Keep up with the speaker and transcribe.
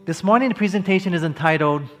This morning, the presentation is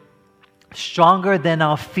entitled, Stronger Than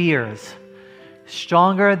Our Fears.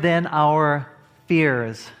 Stronger Than Our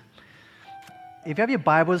Fears. If you have your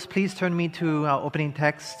Bibles, please turn me to our opening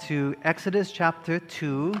text to Exodus chapter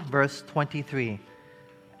 2, verse 23.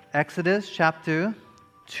 Exodus chapter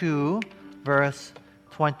 2, verse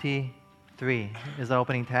 23 is our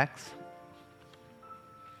opening text.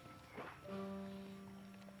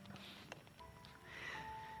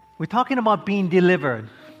 We're talking about being delivered.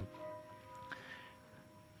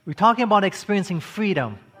 We're talking about experiencing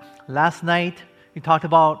freedom. Last night, we talked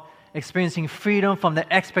about experiencing freedom from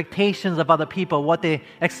the expectations of other people, what they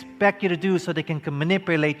expect you to do so they can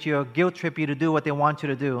manipulate you or guilt trip you to do what they want you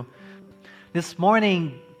to do. This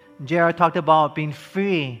morning, Jared talked about being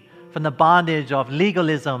free from the bondage of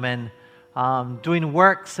legalism and doing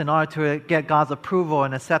works in order to get God's approval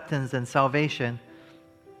and acceptance and salvation.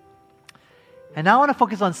 And now I want to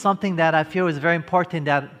focus on something that I feel is very important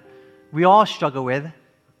that we all struggle with,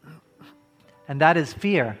 and that is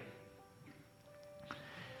fear.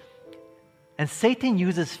 And Satan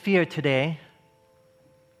uses fear today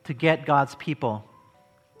to get God's people.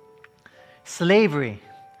 Slavery.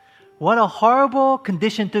 What a horrible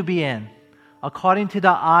condition to be in. According to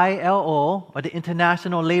the ILO, or the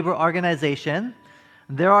International Labor Organization,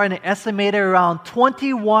 there are an estimated around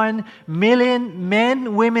 21 million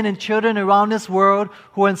men, women, and children around this world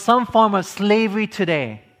who are in some form of slavery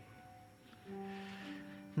today.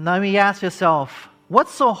 Now let me ask yourself,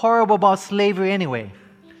 what's so horrible about slavery anyway?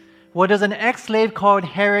 Well, there's an ex-slave called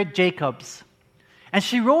Harriet Jacobs. And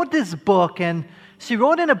she wrote this book, and she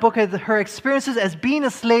wrote in a book of her experiences as being a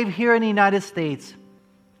slave here in the United States.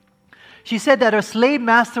 She said that her slave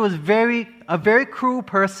master was a very cruel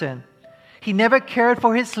person. He never cared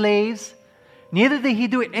for his slaves. Neither did he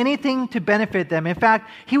do anything to benefit them. In fact,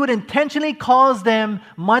 he would intentionally cause them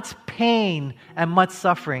much pain and much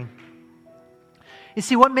suffering. You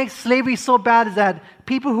see, what makes slavery so bad is that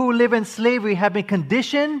people who live in slavery have been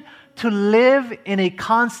conditioned to live in a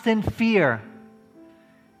constant fear.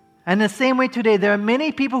 And the same way today, there are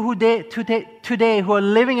many people today who are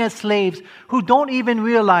living as slaves who don't even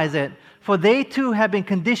realize it, for they too have been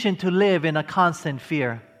conditioned to live in a constant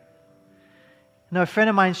fear. Now, a friend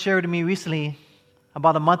of mine shared with me recently,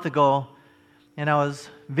 about a month ago, and I was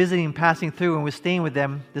passing through, and we're staying with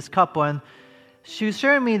them, this couple, and she was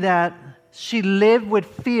sharing me that she lived with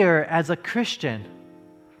fear as a Christian.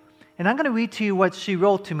 And I'm going to read to you what she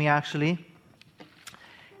wrote to me, actually.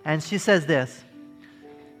 And she says this: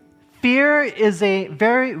 fear is a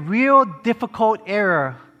very real, difficult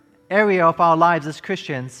area of our lives as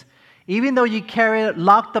Christians. Even though you carry it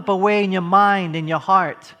locked up away in your mind, in your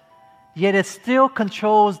heart, yet it still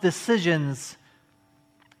controls decisions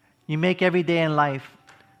you make every day in life.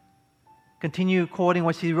 Continue quoting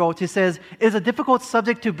what she wrote. She says, "It is a difficult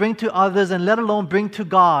subject to bring to others and let alone bring to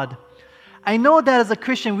God. I know that as a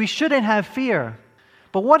Christian we shouldn't have fear.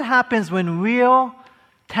 But what happens when real,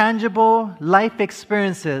 tangible life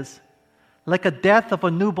experiences, like a death of a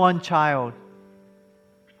newborn child,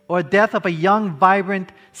 or a death of a young,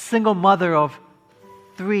 vibrant, single mother of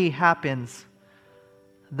 3 happens?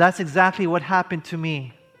 That's exactly what happened to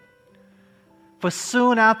me. For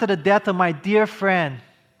soon after the death of my dear friend,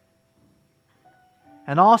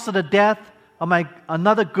 and also the death of my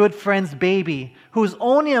another good friend's baby, who is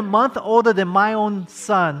only a month older than my own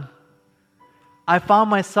son, I found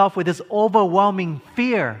myself with this overwhelming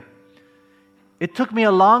fear. It took me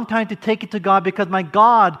a long time to take it to God because my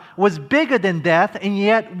God was bigger than death, and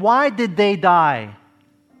yet why did they die?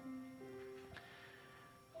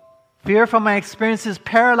 Fear from my experiences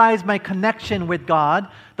paralyzed my connection with God.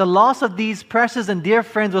 The loss of these precious and dear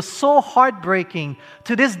friends was so heartbreaking.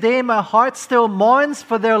 To this day, my heart still mourns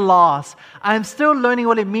for their loss. I am still learning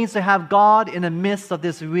what it means to have God in the midst of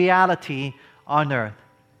this reality on earth."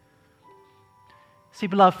 See,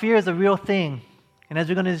 beloved, fear is a real thing. And as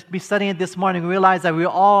we're going to be studying it this morning, we realize that we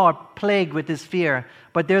all are plagued with this fear.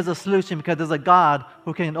 But there's a solution because there's a God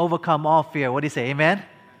who can overcome all fear. What do you say? Amen?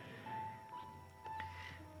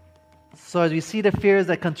 So as we see the fears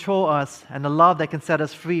that control us and the love that can set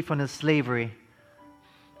us free from this slavery,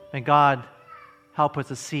 may God help us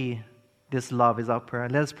to see this love is our prayer.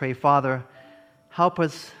 Let us pray. Father, help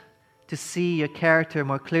us to see your character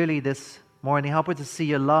more clearly this morning. Help us to see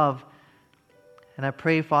your love. And I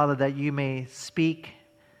pray, Father, that you may speak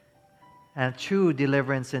and true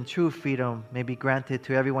deliverance and true freedom may be granted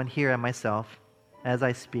to everyone here and myself as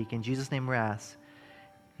I speak. In Jesus' name we ask.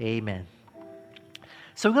 Amen.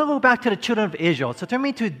 So we're going to go back to the children of Israel. So turn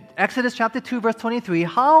me to Exodus chapter 2, verse 23.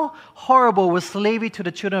 How horrible was slavery to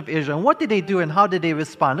the children of Israel? And what did they do and how did they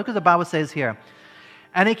respond? Look what the Bible says here.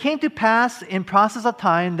 And it came to pass in process of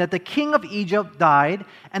time that the king of Egypt died,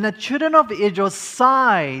 and the children of Israel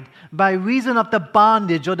sighed by reason of the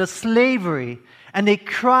bondage or the slavery. And they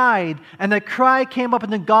cried, and the cry came up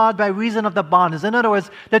unto God by reason of the bondage. In other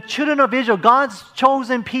words, the children of Israel, God's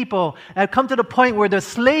chosen people, have come to the point where the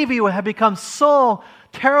slavery had become so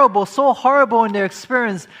terrible, so horrible in their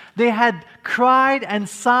experience. They had cried and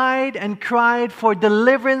sighed and cried for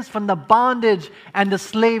deliverance from the bondage and the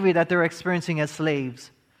slavery that they're experiencing as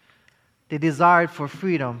slaves. They desired for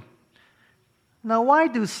freedom. Now, why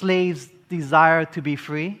do slaves desire to be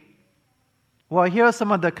free? Well, here are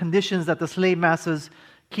some of the conditions that the slave masters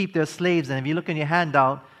keep their slaves in. If you look in your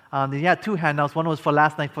handout, you had two handouts. One was for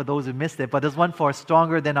last night for those who missed it, but there's one for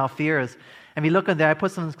stronger than our fears. And if you look in there, I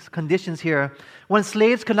put some conditions here. When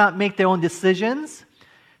slaves could not make their own decisions,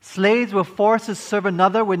 slaves were forced to serve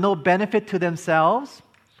another with no benefit to themselves.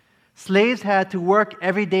 Slaves had to work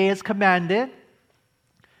every day as commanded.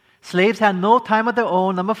 Slaves had no time of their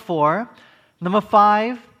own, number 4. Number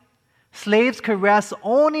 5, slaves could rest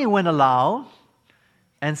only when allowed.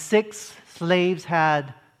 And 6, slaves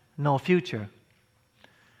had no future.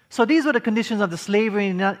 So these were the conditions of the slavery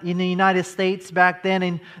in the United States back then,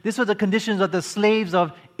 and these were the conditions of the slaves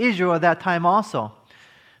of Israel at that time also.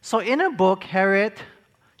 So in her book, Harriet,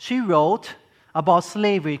 she wrote about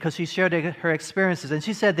slavery because she shared her experiences, and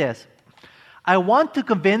she said this: I want to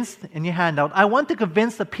convince, in your handout, I want to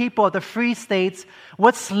convince the people of the free states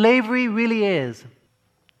what slavery really is.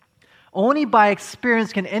 Only by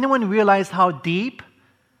experience can anyone realize how deep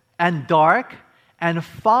and dark and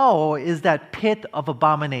foul is that pit of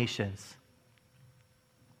abominations.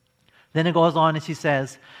 Then it goes on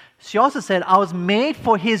and she also said, I was made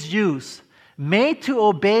for his use, made to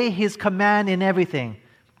obey his command in everything,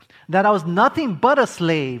 that I was nothing but a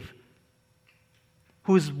slave,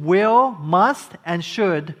 whose will must and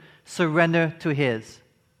should surrender to his.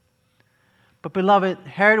 But beloved,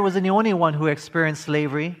 Herod wasn't the only one who experienced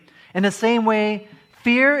slavery. In the same way,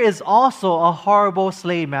 fear is also a horrible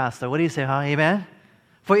slave master. What do you say, huh? Amen?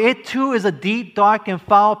 For it too is a deep, dark, and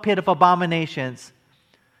foul pit of abominations.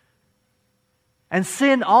 And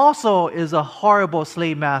sin also is a horrible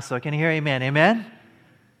slave master. Can you hear amen? Amen?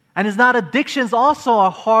 And is not addictions also a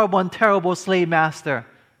horrible and terrible slave master?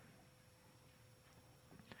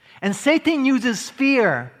 And Satan uses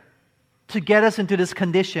fear to get us into this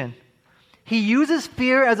condition. He uses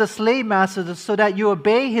fear as a slave master so that you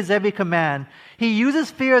obey his every command. He uses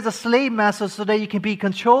fear as a slave master so that you can be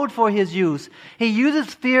controlled for his use. He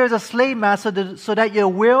uses fear as a slave master so that your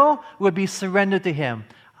will be surrendered to him.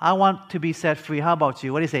 I want to be set free. How about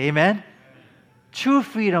you? What do you say? Amen? Amen. True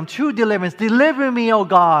freedom, true deliverance. Deliver me, O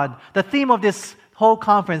God. The theme of this whole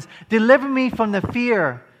conference. Deliver me from the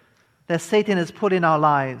fear that Satan has put in our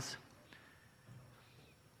lives.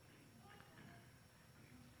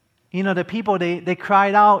 You know, the people, they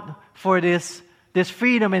cried out for this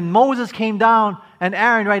freedom, and Moses came down, and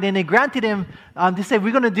Aaron, right, and they granted him, they said,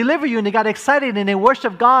 we're going to deliver you, and they got excited, and they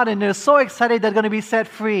worshiped God, and they're so excited they're going to be set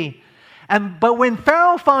free. But when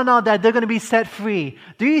Pharaoh found out that they're going to be set free,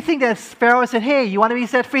 do you think that Pharaoh said, hey, you want to be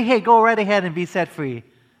set free? Hey, go right ahead and be set free,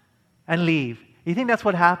 and leave? You think that's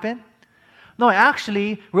what happened? No,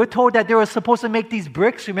 actually, we're told that they were supposed to make these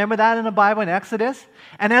bricks. Remember that in the Bible in Exodus?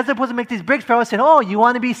 And as they're supposed to make these bricks, Pharaoh said, oh, you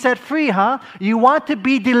want to be set free, huh? You want to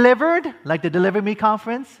be delivered? Like the Deliver Me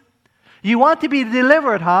conference? You want to be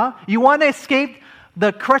delivered, huh? You want to escape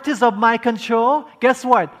the crutches of my control? Guess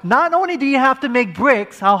what? Not only do you have to make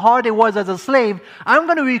bricks, how hard it was as a slave, I'm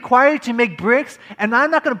going to require you to make bricks, and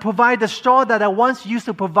I'm not going to provide the straw that I once used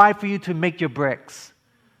to provide for you to make your bricks.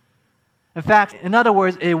 In fact, in other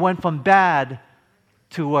words, it went from bad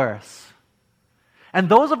to worse. And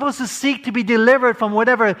those of us who seek to be delivered from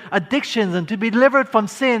whatever addictions and to be delivered from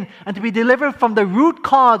sin and to be delivered from the root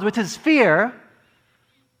cause, which is fear,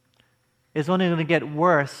 is only going to get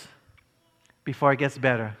worse before it gets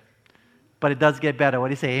better. But it does get better. What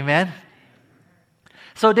do you say? Amen?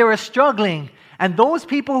 So they were struggling. And those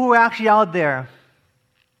people who are actually out there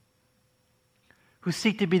who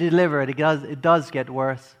seek to be delivered, it does get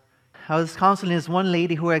worse. I was counseling this one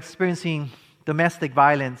lady who was experiencing domestic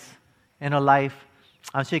violence in her life.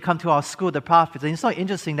 She had come to our school, the prophets. And it's so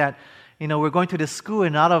interesting that, we're going to this school,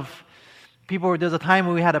 and out of people, there's a time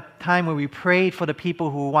when we had a time where we prayed for the people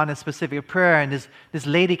who wanted specific prayer. And this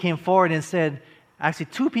lady came forward and said, actually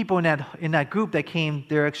 2 people in that group that came,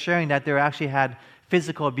 they're sharing that they actually had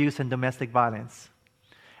physical abuse and domestic violence.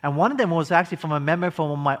 And one of them was actually from a member from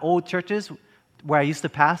one of my old churches where I used to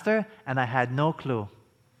pastor, and I had no clue.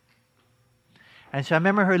 And so I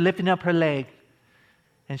remember her lifting up her leg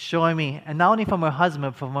and showing me, and not only from her husband,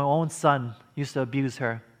 but from her own son used to abuse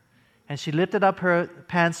her. And she lifted up her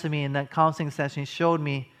pants to me in that counseling session, showed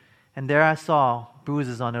me, and there I saw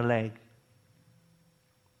bruises on her leg.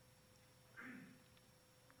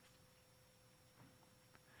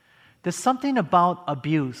 There's something about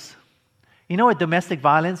abuse. You know, with domestic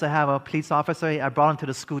violence, I have a police officer, I brought him to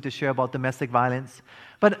the school to share about domestic violence.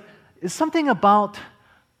 But it's something about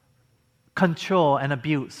control and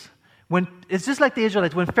abuse. It's just like the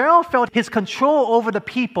Israelites. When Pharaoh felt his control over the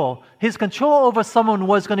people, his control over someone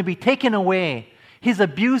was going to be taken away, his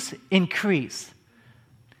abuse increased.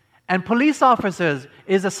 And police officers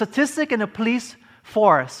is a statistic in the police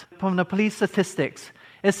force, from the police statistics.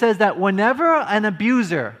 It says that whenever an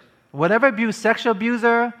abuser, whatever abuse, sexual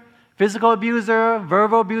abuser, physical abuser,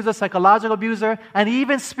 verbal abuser, psychological abuser, and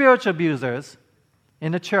even spiritual abusers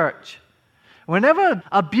in the church, whenever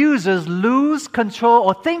abusers lose control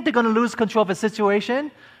or think they're going to lose control of a situation,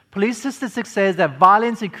 police statistics says that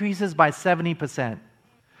violence increases by 70%.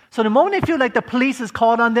 So the moment they feel like the police is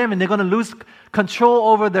called on them and they're going to lose control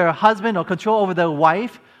over their husband or control over their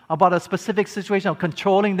wife about a specific situation of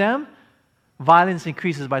controlling them, violence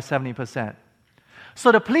increases by 70%.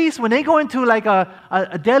 So the police, when they go into like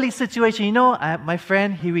a deadly situation, you know, my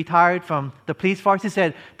friend, he retired from the police force. He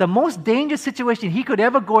said the most dangerous situation he could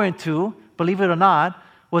ever go into, believe it or not,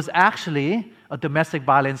 was actually a domestic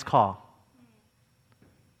violence call.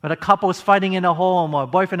 When a couple is fighting in a home, or a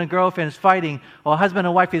boyfriend and girlfriend is fighting, or a husband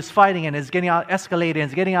and wife is fighting and it's getting escalated and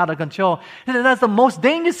it's getting out of control. And that's the most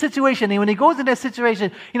dangerous situation. And when he goes in that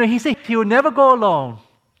situation, you know, he said he would never go alone.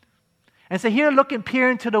 And so here, peer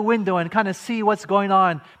into the window and kind of see what's going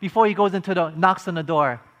on before he goes knocks on the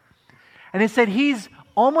door. And he said he's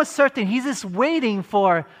almost certain, he's just waiting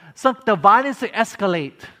for the violence to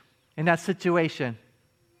escalate in that situation.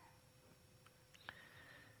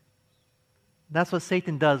 That's what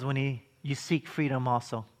Satan does when you seek freedom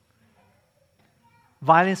also.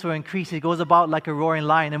 Violence will increase. He goes about like a roaring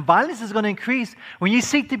lion. And violence is going to increase when you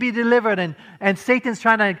seek to be delivered and Satan's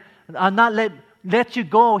trying to not let you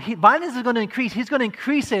go. Violence is going to increase. He's going to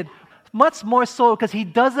increase it much more so because he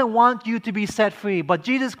doesn't want you to be set free. But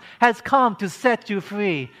Jesus has come to set you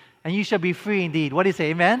free, and you shall be free indeed. What do you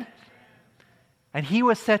say? Amen? And he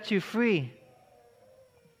will set you free.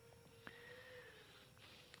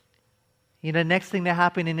 You know, the next thing that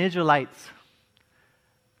happened in Israelites,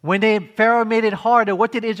 when Pharaoh made it harder,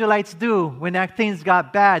 what did Israelites do when things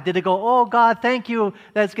got bad? Did they go, oh God, thank you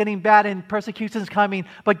that it's getting bad and persecution's coming,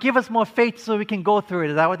 but give us more faith so we can go through it?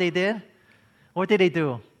 Is that what they did? What did they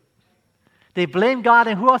do? They blamed God,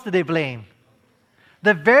 and who else did they blame?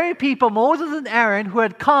 The very people, Moses and Aaron, who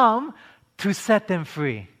had come to set them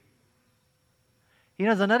free. You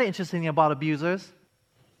know, there's another interesting thing about abusers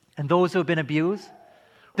and those who have been abused.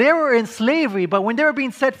 They were in slavery, but when they were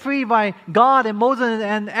being set free by God and Moses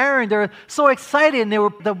and Aaron, they were so excited, and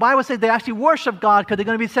the Bible says they actually worshiped God because they're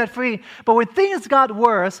going to be set free. But when things got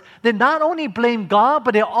worse, they not only blamed God,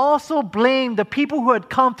 but they also blamed the people who had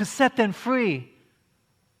come to set them free.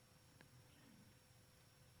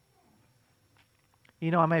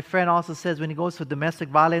 You know, my friend also says when he goes to domestic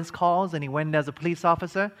violence calls and he went as a police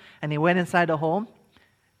officer and he went inside the home,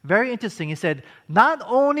 very interesting. He said, not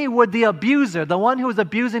only would the abuser, the one who was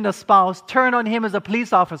abusing the spouse, turn on him as a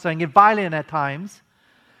police officer and get violent at times,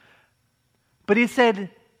 but he said,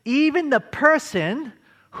 even the person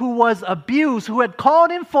who was abused, who had called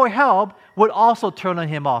him for help, would also turn on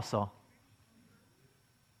him also.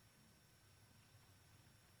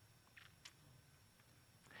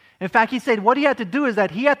 In fact, he said what he had to do is that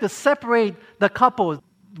he had to separate the couples.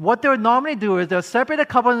 What they would normally do is they'll separate a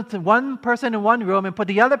couple into one person in one room and put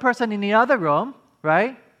the other person in the other room,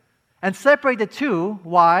 right? And separate the two.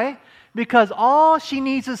 Why? Because all she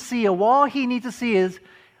needs to see, or all he needs to see is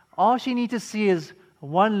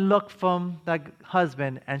one look from the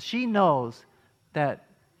husband, and she knows that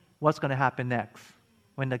what's going to happen next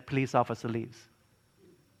when the police officer leaves.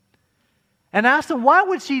 And I asked him, why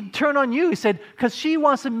would she turn on you? He said, because she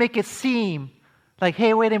wants to make it seem like,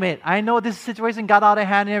 hey, wait a minute, I know this situation got out of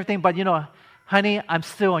hand and everything, but you know, honey, I'm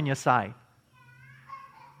still on your side.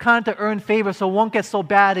 Kind of to earn favor so it won't get so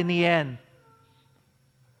bad in the end.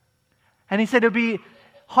 And he said it would be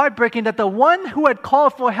heartbreaking that the one who had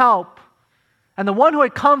called for help and the one who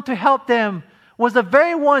had come to help them was the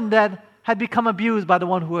very one that had become abused by the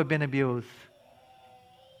one who had been abused.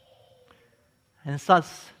 And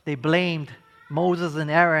thus, they blamed Moses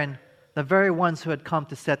and Aaron, the very ones who had come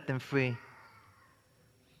to set them free.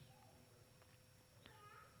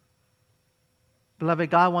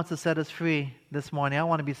 Beloved, God wants to set us free this morning. I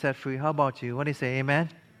want to be set free. How about you? What do you say? Amen?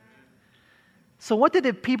 So what did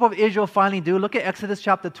the people of Israel finally do? Look at Exodus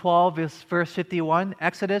chapter 12, verse 51.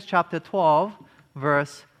 Exodus chapter 12,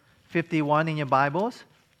 verse 51 in your Bibles.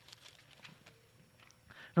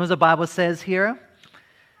 Notice the Bible says here.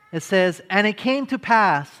 It says, "And it came to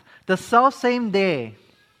pass the selfsame day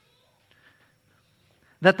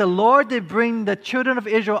that the Lord did bring the children of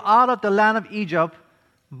Israel out of the land of Egypt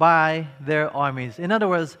by their armies." In other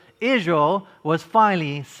words, Israel was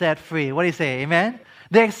finally set free. What do you say? Amen?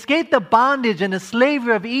 They escaped the bondage and the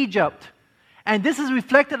slavery of Egypt. And this is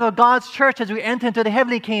reflected of God's church as we enter into the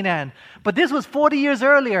heavenly Canaan. But this was 40 years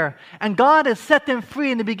earlier, and God has set them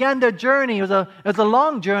free, and they began their journey. It was a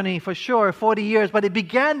long journey for sure, 40 years, but they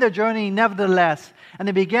began their journey nevertheless. And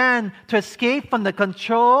they began to escape from the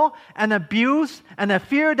control and abuse and the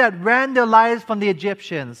fear that ran their lives from the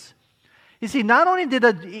Egyptians. You see, not only did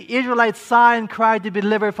the Israelites sigh and cry to be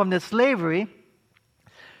delivered from their slavery,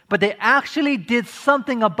 but they actually did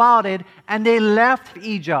something about it, and they left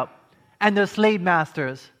Egypt and their slave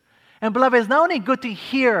masters. And beloved, it's not only good to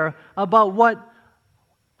hear about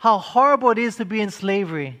how horrible it is to be in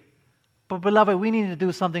slavery, but beloved, we need to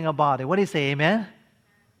do something about it. What do you say, amen?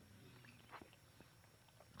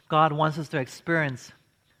 God wants us to experience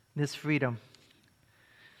this freedom.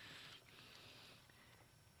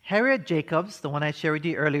 Harriet Jacobs, the one I shared with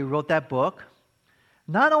you earlier, wrote that book.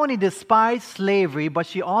 Not only despised slavery, but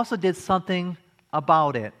she also did something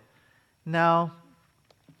about it. Now,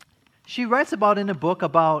 she writes about in the book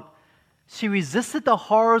about she resisted the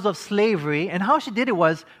horrors of slavery, and how she did it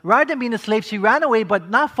was, rather than being a slave, she ran away, but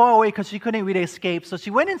not far away because she couldn't really escape. So she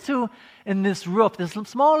went in this roof, this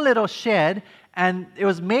small little shed, and it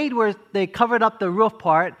was made where they covered up the roof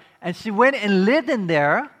part, and she went and lived in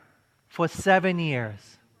there for 7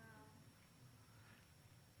 years.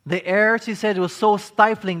 The air, she said, was so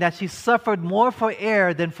stifling that she suffered more for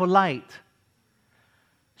air than for light.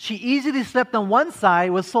 She easily slept on one side,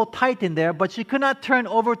 it was so tight in there, but she could not turn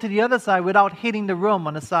over to the other side without hitting the room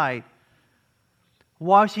on the side.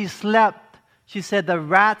 While she slept, she said the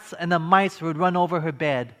rats and the mice would run over her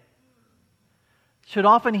bed. She would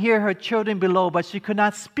often hear her children below, but she could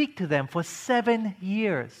not speak to them for 7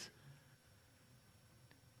 years.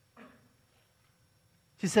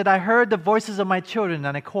 She said, "I heard the voices of my children,"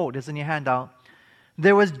 and I quote, this in your handout.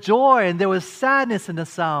 "There was joy and there was sadness in the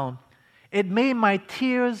sound. It made my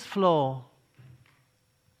tears flow.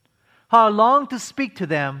 How I longed to speak to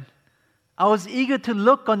them. I was eager to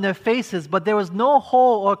look on their faces, but there was no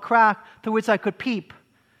hole or crack through which I could peep.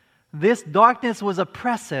 This darkness was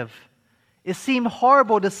oppressive. It seemed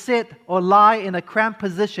horrible to sit or lie in a cramped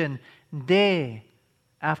position day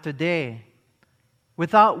after day,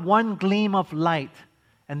 without one gleam of light."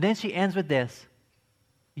 And then she ends with this,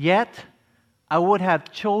 "Yet I would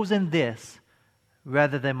have chosen this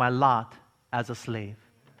rather than my lot as a slave."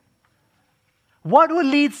 What would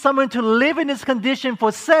lead someone to live in this condition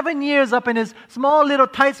for 7 years up in this small little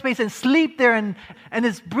tight space and sleep there and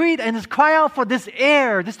just breathe and just cry out for this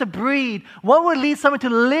air, just to breathe? What would lead someone to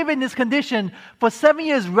live in this condition for 7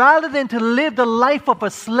 years rather than to live the life of a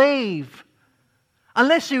slave?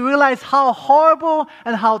 Unless you realize how horrible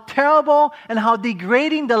and how terrible and how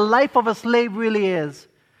degrading the life of a slave really is.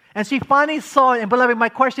 And she finally saw it. And beloved, my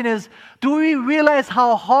question is, do we realize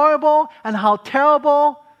how horrible and how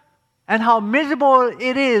terrible and how miserable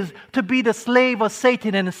it is to be the slave of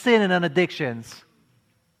Satan and sin and addictions?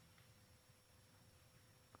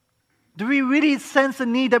 Do we really sense the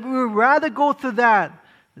need that we would rather go through that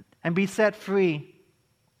and be set free?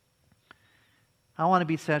 I want to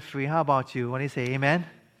be set free. How about you? What do you say? Amen?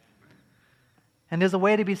 And there's a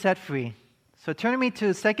way to be set free. So turn me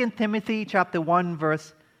to 2 Timothy chapter 1,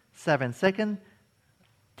 verse 7. 2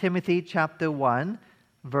 Timothy chapter 1,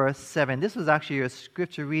 verse 7. This was actually a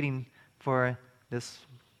scripture reading for this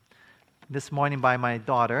morning by my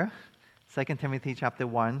daughter. 2 Timothy chapter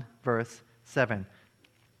 1, verse 7.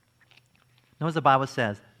 Notice the Bible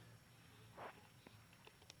says,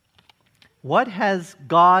 "What has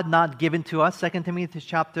God not given to us?" 2 Timothy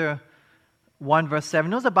chapter 1, verse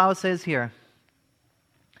 7. Notice the Bible says here,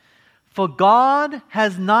 "For God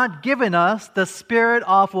has not given us the spirit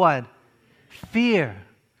of" what? Fear.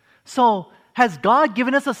 So, has God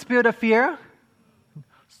given us a spirit of fear?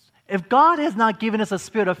 If God has not given us a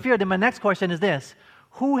spirit of fear, then my next question is this: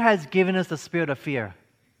 who has given us the spirit of fear?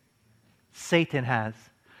 Satan has.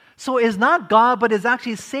 So it's not God, but it's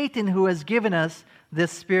actually Satan who has given us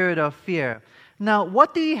this spirit of fear. Now,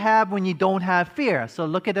 what do you have when you don't have fear? So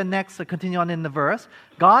look at the next, continue on in the verse.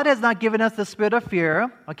 God has not given us the spirit of fear,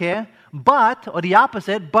 okay? But, or the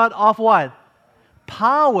opposite, but of what?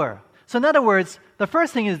 Power. So in other words, the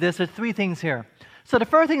first thing is this, there's three things here. So the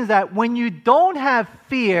first thing is that when you don't have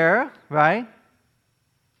fear, right,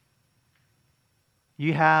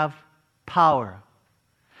 you have power.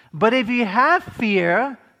 But if you have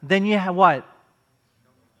fear, then you have what?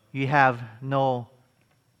 You have no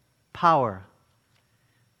power.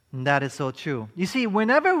 And that is so true. You see,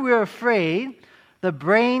 whenever we're afraid, the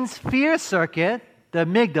brain's fear circuit, the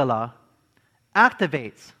amygdala,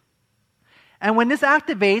 activates. And when this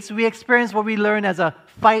activates, we experience what we learn as a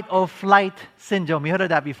fight or flight syndrome. You heard of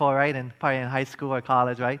that before, right? Probably in high school or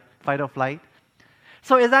college, right? Fight or flight.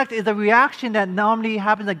 So it's a reaction that normally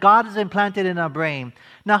happens that God has implanted in our brain.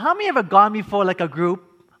 Now, how many have gone before like a group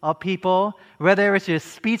of people, whether it's your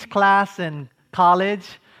speech class in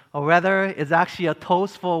college, or whether it's actually a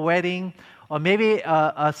toast for a wedding, or maybe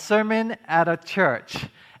a sermon at a church,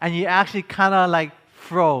 and you actually kind of like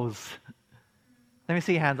froze? Let me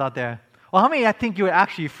see your hands out there. Well, how many I think you would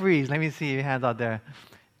actually freeze? Let me see your hands out there.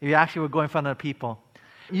 If you actually were going in front of people.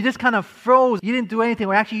 You just kind of froze. You didn't do anything,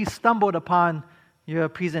 or actually you stumbled upon your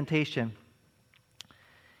presentation.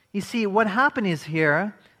 You see, what happened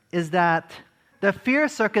is that the fear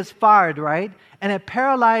circuit's fired, right? And it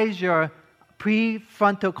paralyzed your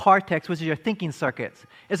prefrontal cortex, which is your thinking circuits.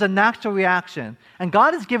 It's a natural reaction. And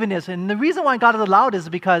God has given this. And the reason why God has allowed this is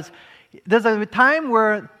because there's a time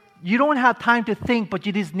where you don't have time to think, but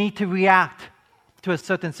you just need to react to a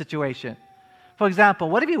certain situation. For example,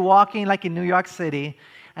 what if you're walking like in New York City,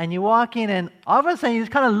 and you walk in and all of a sudden you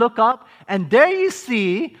just kind of look up, and there you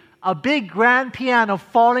see a big grand piano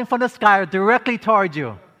falling from the sky directly towards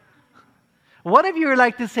you. What if you were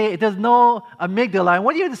like to say, there's no amygdala, and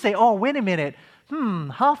what do you to say, oh, wait a minute,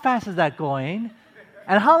 how fast is that going?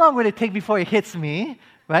 And how long will it take before it hits me,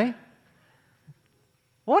 right?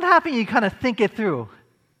 What happened? You kind of think it through.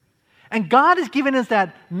 And God has given us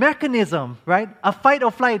that mechanism, right? A fight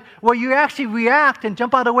or flight, where you actually react and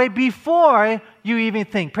jump out of the way before you even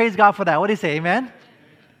think. Praise God for that. What do you say? Amen?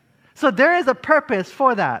 So there is a purpose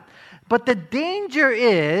for that. But the danger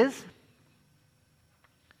is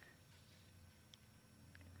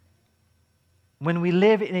when we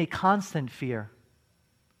live in a constant fear,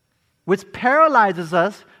 which paralyzes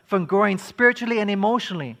us from growing spiritually and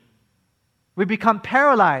emotionally. We become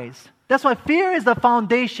paralyzed. That's why fear is the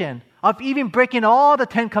foundation of even breaking all the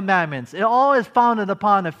 10 commandments. It all is founded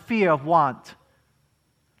upon a fear of want.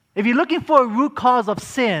 If you're looking for a root cause of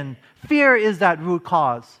sin, fear is that root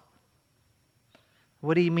cause.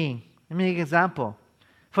 What do you mean? Let me give you an example.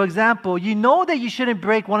 For example, you know that you shouldn't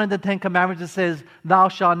break one of the 10 commandments that says, thou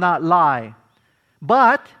shalt not lie.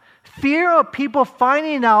 But fear of people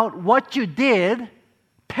finding out what you did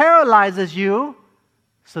paralyzes you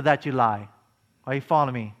so that you lie. Are you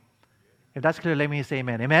following me? If that's clear, let me say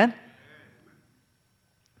amen. Amen?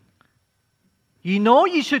 You know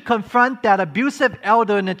you should confront that abusive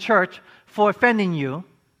elder in the church for offending you,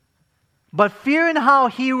 but fearing how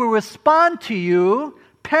he will respond to you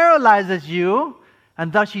paralyzes you,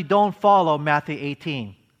 and thus you don't follow Matthew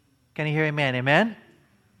 18. Can you hear amen? Amen?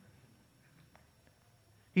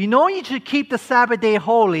 You know you should keep the Sabbath day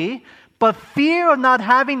holy, but fear of not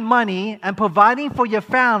having money and providing for your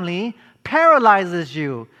family paralyzes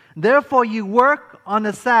you. Therefore, you work on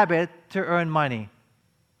the Sabbath to earn money.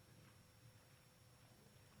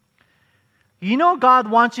 You know God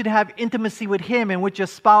wants you to have intimacy with Him and with your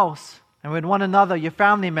spouse and with one another, your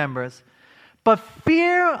family members. But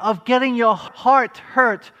fear of getting your heart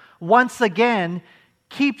hurt once again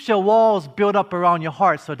keeps your walls built up around your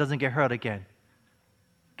heart so it doesn't get hurt again.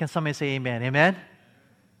 Can somebody say amen? Amen?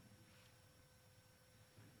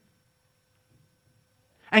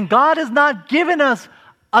 And God has not given us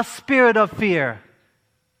a spirit of fear.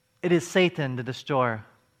 It is Satan, the destroyer.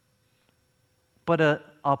 But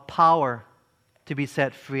a power to be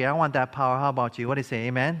set free. I want that power. How about you? What do you say?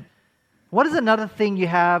 Amen? What is another thing you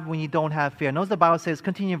have when you don't have fear? Notice the Bible says,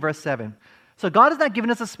 continue in verse 7. So God has not given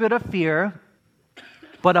us a spirit of fear,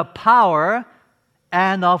 but of power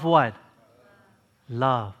and of what?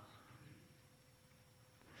 Love.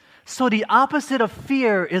 So the opposite of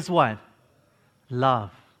fear is what?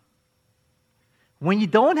 Love. When you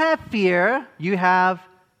don't have fear, you have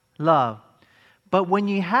love. But when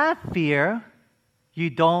you have fear, you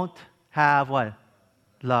don't have what?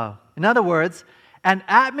 Love. In other words, an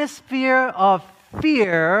atmosphere of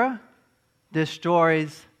fear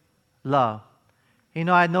destroys love. You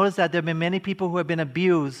know, I noticed that there have been many people who have been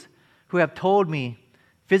abused who have told me,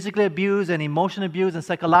 physically abused and emotional abuse and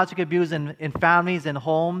psychological abuse in families and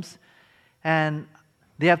homes. And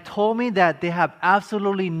they have told me that they have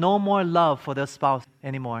absolutely no more love for their spouse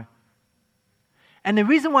anymore. And the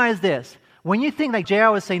reason why is this. When you think, like JR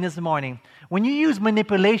was saying this morning, when you use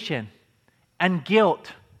manipulation and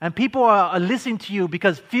guilt, and people are listening to you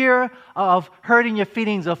because fear of hurting your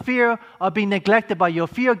feelings, or fear of being neglected by you, or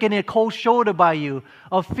fear of getting a cold shoulder by you,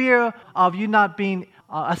 or fear of you not being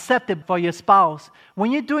accepted for your spouse,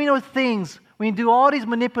 when you're doing those things, when you do all these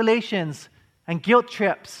manipulations and guilt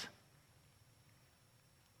trips,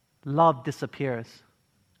 love disappears.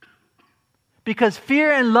 Because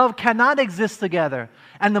fear and love cannot exist together.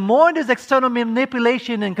 And the more there's external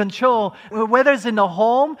manipulation and control, whether it's in the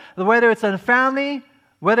home, whether it's in a family,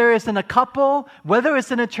 whether it's in a couple, whether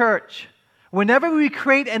it's in a church, whenever we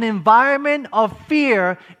create an environment of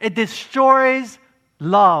fear, it destroys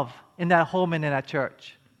love in that home and in that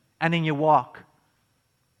church and in your walk.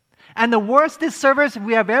 And the worst disservice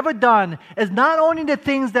we have ever done is not only the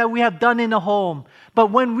things that we have done in the home,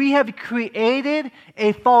 but when we have created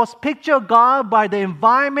a false picture of God by the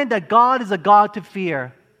environment that God is a God to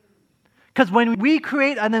fear. Because when we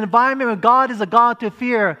create an environment where God is a God to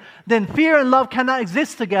fear, then fear and love cannot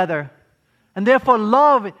exist together. And therefore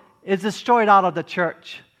love is destroyed out of the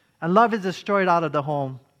church. And love is destroyed out of the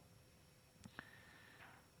home.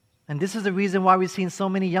 And this is the reason why we've seen so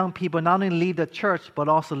many young people not only leave the church, but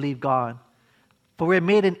also leave God. For we're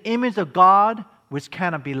made an image of God which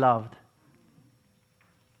cannot be loved.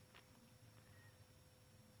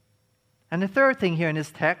 And the third thing here in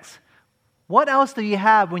this text, what else do you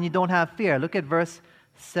have when you don't have fear? Look at verse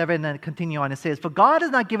 7 and continue on. It says, "For God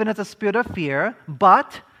has not given us a spirit of fear,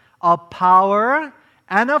 but of power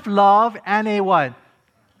and of love and a" what?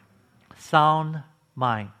 Sound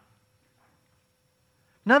mind.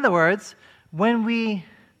 In other words, when we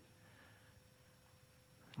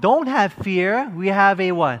don't have fear, we have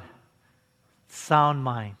a what? Sound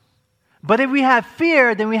mind. But if we have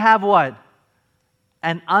fear, then we have what?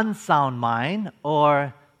 An unsound mind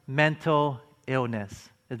or mental illness.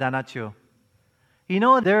 Is that not true? You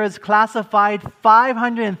know, there is classified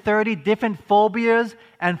 530 different phobias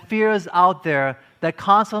and fears out there that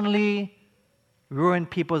constantly ruin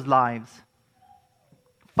people's lives.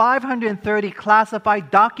 530 classified,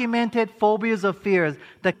 documented phobias of fears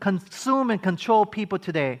that consume and control people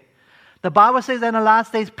today. The Bible says that in the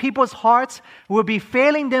last days, people's hearts will be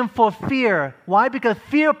failing them for fear. Why? Because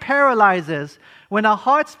fear paralyzes. When our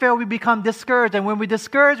hearts fail, we become discouraged. And when we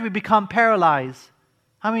discourage, we become paralyzed.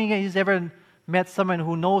 How many of you have ever met someone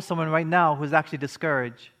who knows someone right now who's actually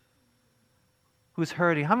discouraged? Who's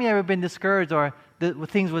hurting? How many have ever been discouraged or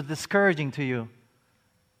things was discouraging to you?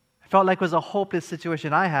 Felt like it was a hopeless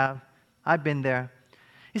situation. I have. I've been there.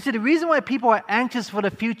 You see, the reason why people are anxious for the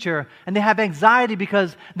future and they have anxiety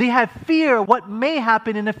because they have fear what may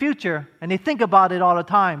happen in the future and they think about it all the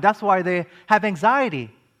time. That's why they have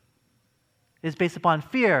anxiety. It's based upon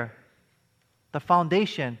fear, the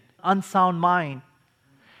foundation, unsound mind.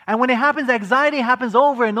 And when it happens, anxiety happens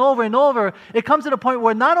over and over and over. It comes to the point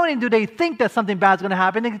where not only do they think that something bad is going to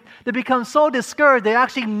happen, they become so discouraged, they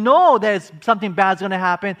actually know that something bad is going to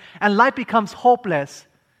happen, and life becomes hopeless,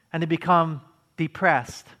 and they become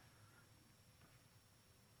depressed.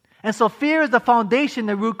 And so fear is the foundation,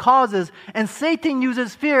 the root causes, and Satan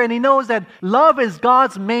uses fear, and he knows that love is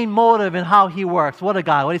God's main motive in how he works. What a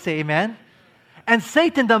God. What do you say, amen? And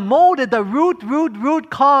Satan, the motive, the root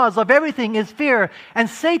cause of everything is fear. And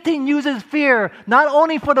Satan uses fear not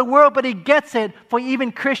only for the world, but he gets it for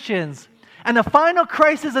even Christians. And the final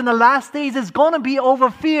crisis in the last days is going to be over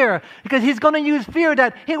fear. Because he's going to use fear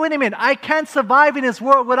that, hey, wait a minute, I can't survive in this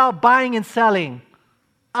world without buying and selling.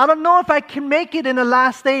 I don't know if I can make it in the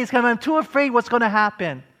last days because I'm too afraid what's going to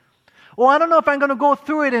happen. Or I don't know if I'm going to go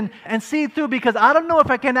through it and see it through because I don't know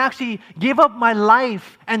if I can actually give up my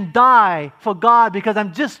life and die for God because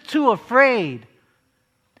I'm just too afraid.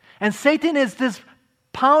 And Satan is just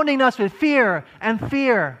pounding us with fear and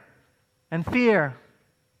fear and fear.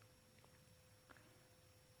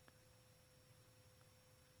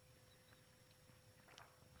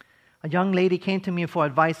 A young lady came to me for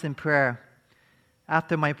advice and prayer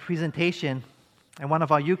after my presentation at one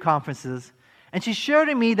of our youth conferences. And she shared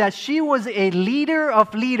with me that she was a leader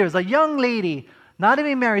of leaders, a young lady, not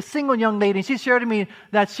even married, single young lady. And she shared with me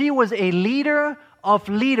that she was a leader of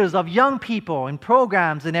leaders, of young people in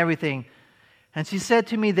programs and everything. And she said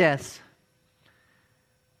to me this.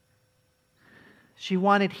 She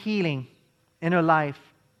wanted healing in her life.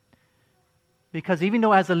 Because even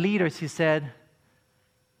though as a leader, she says,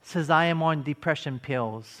 I am on depression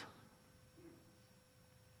pills.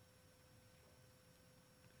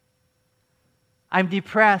 I'm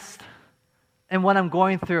depressed in what I'm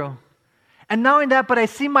going through. And not only that, but I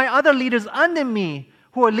see my other leaders under me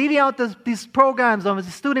who are leading out these programs,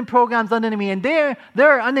 student programs under me, and they're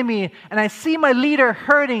under me, and I see my leader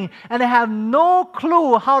hurting, and I have no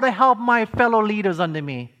clue how to help my fellow leaders under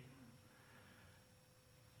me.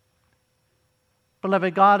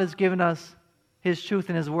 Beloved, God has given us His truth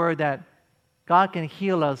in His Word that God can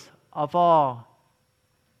heal us of all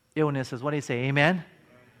illnesses. What do you say? Amen?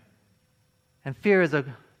 And fear is a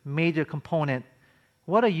major component.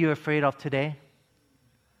 What are you afraid of today?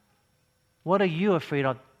 What are you afraid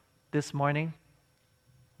of this morning?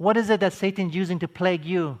 What is it that Satan's using to plague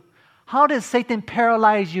you? How does Satan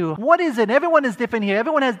paralyze you? What is it? Everyone is different here.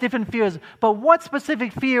 Everyone has different fears. But what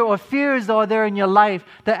specific fear or fears are there in your life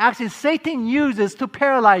that actually Satan uses to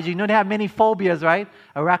paralyze you? You know, they have many phobias, right?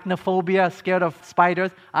 Arachnophobia, scared of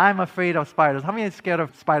spiders. I'm afraid of spiders. How many are scared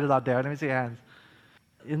of spiders out there? Let me see your hands.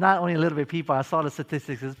 It's not only a little bit people. I saw the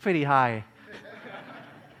statistics. It's pretty high.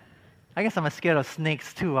 I guess I'm scared of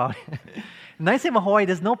snakes too. Nice in Hawaii,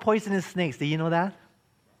 there's no poisonous snakes. Do you know that?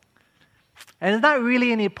 And there's not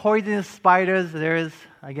really any poisonous spiders. There is,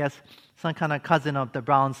 I guess, some kind of cousin of the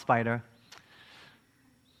brown spider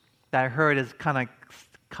that I heard is kind of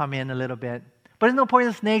come in a little bit. But there's no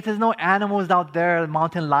poisonous snakes. There's no animals out there,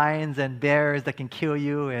 mountain lions and bears that can kill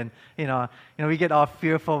you. And we get all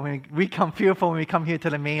fearful when we come here to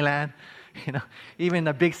the mainland. Even in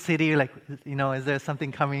a big city, like, is there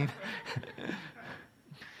something coming?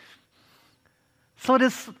 So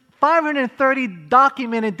there's 530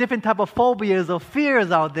 documented different type of phobias or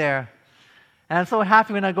fears out there. And I'm so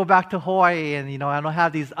happy when I go back to Hawaii and, I don't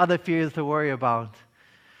have these other fears to worry about.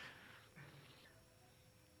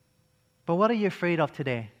 But what are you afraid of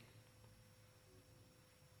today?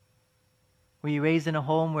 Were you raised in a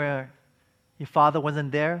home where your father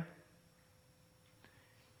wasn't there?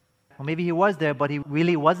 Or maybe he was there, but he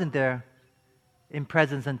really wasn't there in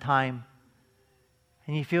presence and time.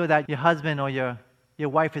 And you feel that your husband or your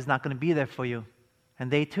wife is not going to be there for you. And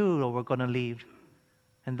they too were going to leave.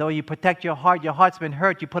 And though you protect your heart's been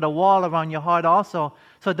hurt. You put a wall around your heart also,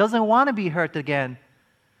 so it doesn't want to be hurt again.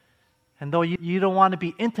 And though you don't want to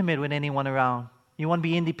be intimate with anyone around, you want to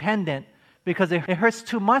be independent because it hurts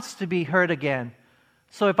too much to be hurt again.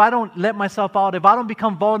 So if I don't let myself out, if I don't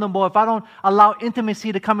become vulnerable, if I don't allow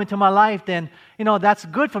intimacy to come into my life, then, that's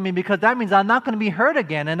good for me because that means I'm not going to be hurt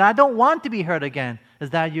again. And I don't want to be hurt again. Is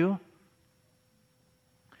that you?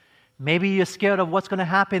 Maybe you're scared of what's going to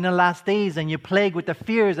happen in the last days and you're plagued with the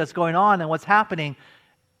fears that's going on and what's happening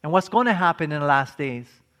and what's going to happen in the last days.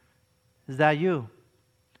 Is that you?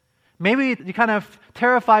 Maybe you're kind of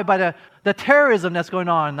terrified by the terrorism that's going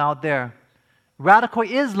on out there. Radical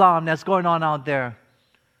Islam that's going on out there.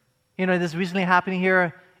 This recently happening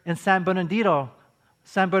here in San Bernardino,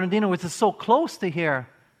 which is so close to here.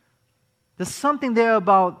 There's something there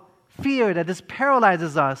about fear that just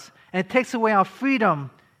paralyzes us and it takes away our freedom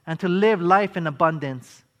and to live life in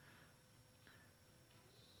abundance.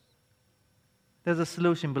 There's a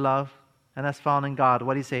solution, beloved, and that's found in God.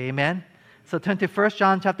 What do you say? Amen? So turn to 1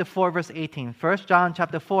 John chapter 4, verse 18. 1 John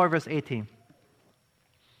chapter 4, verse 18.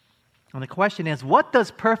 And the question is, what does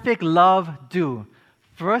perfect love do?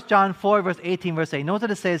 1 John 4, verse 18, verse 8. Notice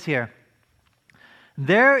what it says here.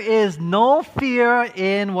 There is no fear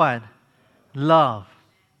in what? Love.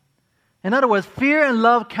 In other words, fear and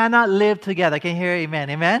love cannot live together. Can you hear amen?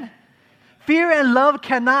 Amen? Fear and love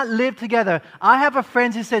cannot live together. I have a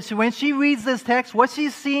friend who said when she reads this text, what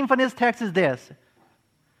she's seeing from this text is this.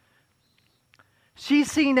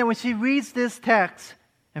 She's seeing that when she reads this text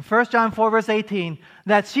in 1 John 4, verse 18,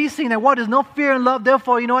 that she's seeing that there's no fear and love.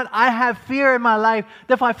 Therefore, I have fear in my life.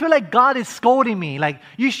 Therefore, I feel like God is scolding me. Like,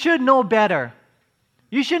 you should know better.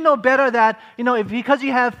 You should know better that, because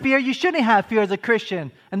you have fear, you shouldn't have fear as a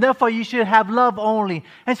Christian. And therefore, you should have love only.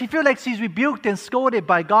 And she feels like she's rebuked and scolded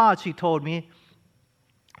by God, she told me.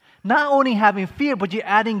 Not only having fear, but you're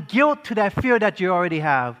adding guilt to that fear that you already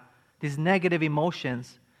have. These negative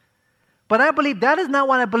emotions. But I believe that is not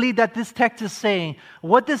what I believe that this text is saying.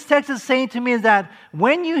 What this text is saying to me is that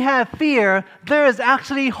when you have fear, there is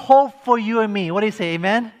actually hope for you and me. What do you say,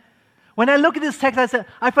 amen? When I look at this text,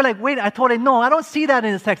 I feel like, I told her, no, I don't see that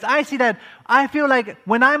in this text. I see that, I feel like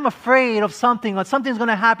when I'm afraid of something or something's going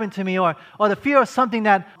to happen to me or the fear of something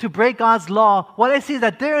that to break God's law, what I see is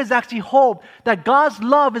that there is actually hope that God's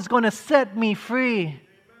love is going to set me free. Amen.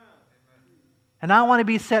 And I want to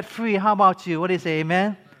be set free. How about you? What do you say,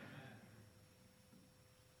 amen?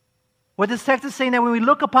 What this text is saying that when we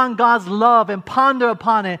look upon God's love and ponder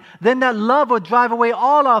upon it, then that love will drive away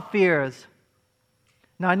all our fears.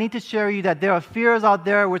 Now, I need to share you that there are fears out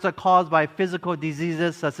there which are caused by physical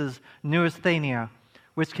diseases such as neurasthenia,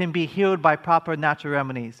 which can be healed by proper natural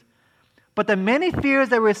remedies. But the many fears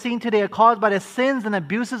that we're seeing today are caused by the sins and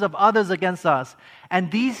abuses of others against us.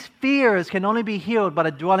 And these fears can only be healed by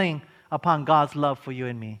the dwelling upon God's love for you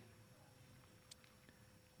and me.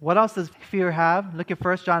 What else does fear have? Look at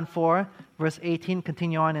 1 John 4, verse 18.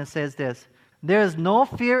 Continue on and it says this. There is no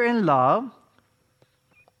fear in love,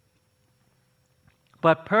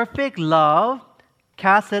 but perfect love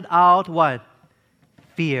casteth out what?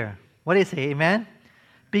 Fear. What do you say? Amen?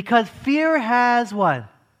 Because fear has what?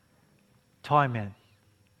 Torment.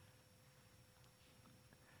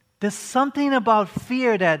 There's something about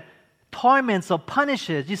fear that torments or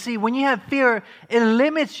punishes. You see, when you have fear, it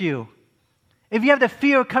limits you. If you have the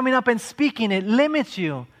fear of coming up and speaking, it limits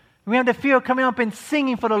you. We have the fear of coming up and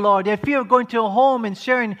singing for the Lord. You have fear of going to a home and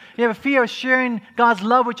sharing. You have a fear of sharing God's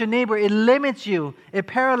love with your neighbor. It limits you. It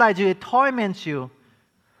paralyzes you. It torments you.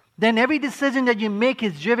 Then every decision that you make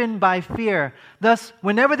is driven by fear. Thus,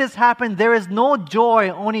 whenever this happens, there is no joy,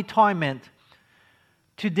 only torment.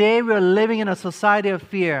 Today, we are living in a society of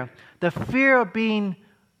fear. The fear of being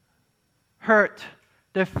hurt.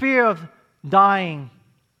 The fear of dying.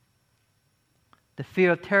 The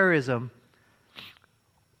fear of terrorism.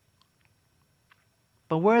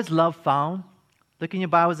 But where is love found? Look in your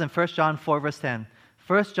Bibles in 1 John 4, verse 10.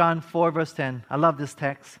 1 John 4, verse 10. I love this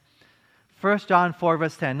text. 1 John 4,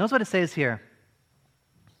 verse 10. Notice what it says here.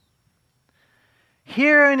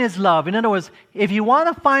 Herein is love. In other words, if you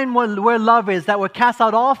want to find where love is, that will cast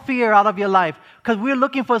out all fear out of your life, because we're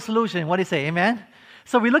looking for a solution. What do you say? Amen?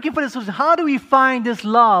 So we're looking for the solution. How do we find this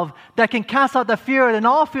love that can cast out the fear and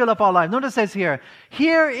all fear of our life? Notice it says here.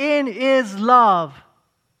 Herein is love.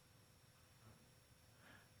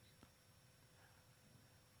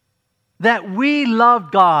 That we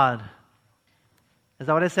love God. Is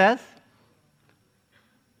that what it says?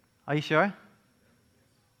 Are you sure?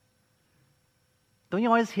 Don't you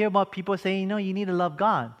always hear about people saying, you need to love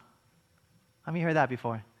God? Have you heard that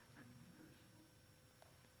before?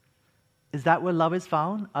 Is that where love is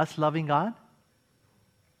found? Us loving God?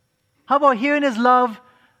 How about hearing His love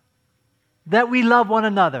that we love one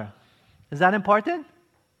another? Is that important?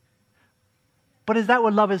 But is that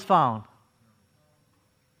where love is found?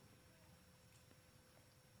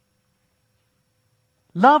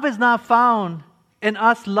 Love is not found in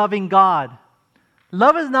us loving God.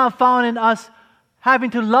 Love is not found in us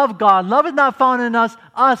having to love God. Love is not found in us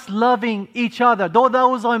loving each other. Though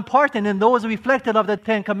those are important and those are reflected of the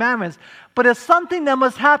Ten Commandments. But there's something that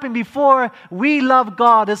must happen before we love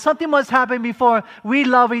God. There's something must happen before we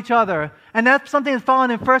love each other. And that's something that's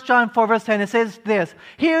found in 1 John 4 verse 10. It says this.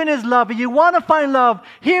 Herein is love. If you want to find love,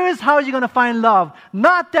 here is how you're going to find love.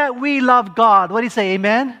 Not that we love God. What do you say?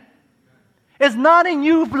 Amen? It's not in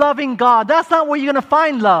you loving God. That's not where you're going to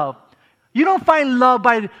find love. You don't find love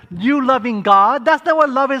by you loving God. That's not where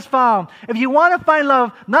love is found. If you want to find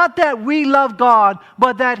love, not that we love God,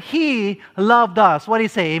 but that He loved us. What do you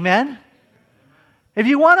say? Amen? If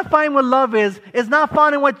you want to find what love is, it's not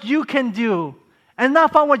found in what you can do. And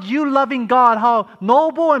not found what you loving God, how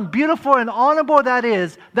noble and beautiful and honorable that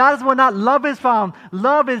is. That is where not love is found.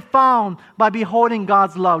 Love is found by beholding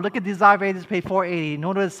God's love. Look at Desire of Ages, page 480.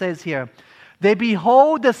 Notice what it says here. They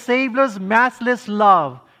behold the Savior's matchless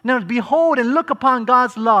love. Now, behold and look upon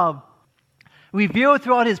God's love, revealed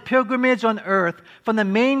throughout His pilgrimage on earth, from the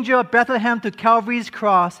manger of Bethlehem to Calvary's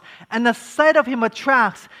cross, and the sight of Him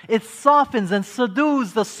attracts, it softens and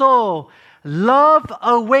subdues the soul. Love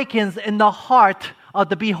awakens in the heart of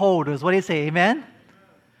the beholders. What do you say? Amen?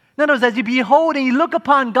 In other words, as you behold and you look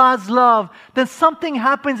upon God's love, then something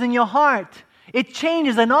happens in your heart. It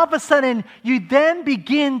changes, and all of a sudden, you then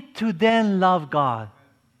begin to then love God.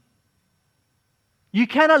 You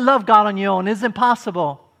cannot love God on your own. It's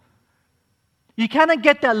impossible. You cannot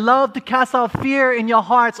get that love to cast out fear in your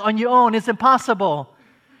hearts on your own. It's impossible.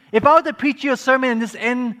 If I were to preach you a sermon and this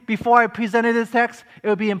end before I presented this text, it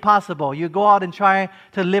would be impossible. You go out and try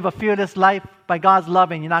to live a fearless life by God's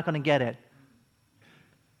love, and you're not going to get it.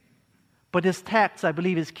 But this text, I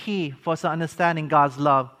believe, is key for us understanding God's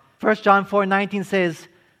love. 1 John 4:19 says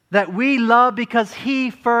that we love because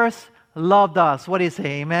He first loved us. What do you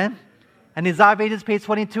say? Amen? And Desire of Ages, page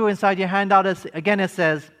 22, inside your handout, again it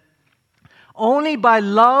says, only by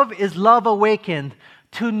love is love awakened.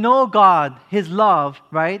 To know God, His love,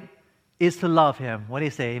 right, is to love Him. What do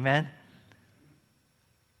you say? Amen?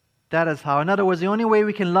 That is how. In other words, the only way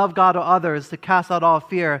we can love God or others to cast out all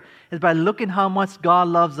fear is by looking how much God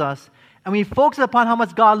loves us. And we focus upon how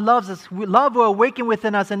much God loves us. Love will awaken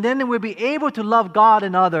within us, and then we'll be able to love God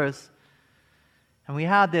and others. And we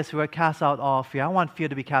have this, we'll cast out all fear. I want fear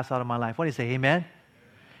to be cast out of my life. What do you say? Amen?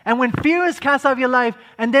 And when fear is cast out of your life,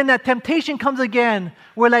 and then that temptation comes again,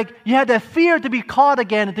 where like you had that fear to be caught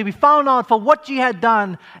again, and to be found out for what you had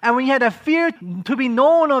done. And when you had that fear to be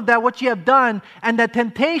known of that, what you have done, and that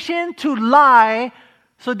temptation to lie,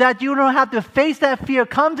 so that you don't have to face that fear,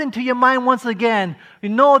 comes into your mind once again. You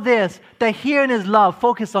know this, that herein is love,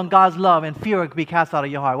 focus on God's love, and fear will be cast out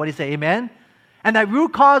of your heart. What do you say? Amen? And that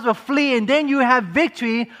root cause will flee, and then you have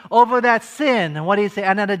victory over that sin. And what do you say?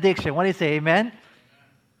 And that addiction. What do you say? Amen?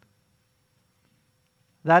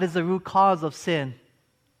 That is the root cause of sin.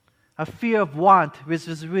 A fear of want, which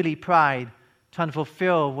is really pride, trying to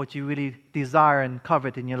fulfill what you really desire and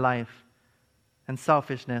covet in your life, and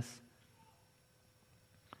selfishness.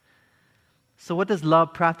 So what does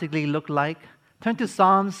love practically look like? Turn to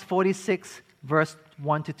Psalms 46, verse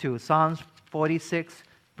 1 to 2. Psalms 46,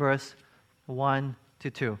 verse 1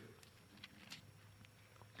 to 2.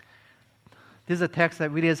 This is a text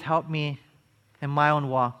that really has helped me in my own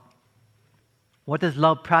walk. What does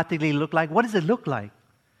love practically look like? What does it look like?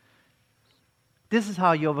 This is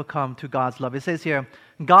how you overcome to God's love. It says here,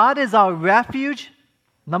 God is our refuge,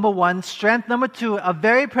 number 1, strength, number 2, a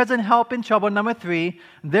very present help in trouble, number 3,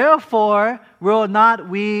 therefore will not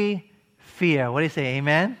we fear. What do you say,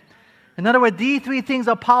 amen? In other words, these 3 things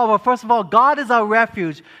are powerful. First of all, God is our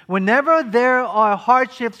refuge. Whenever there are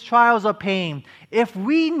hardships, trials, or pain, if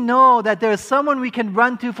we know that there is someone we can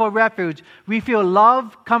run to for refuge, we feel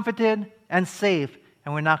loved, comforted, and safe,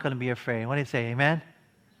 and we're not going to be afraid. What do you say, amen?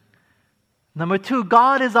 Number 2,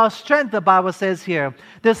 God is our strength, the Bible says here.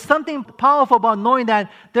 There's something powerful about knowing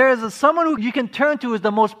that there is someone who you can turn to as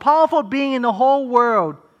the most powerful being in the whole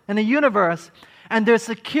world, in the universe, and there's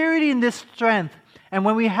security in this strength. And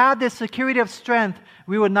when we have this security of strength,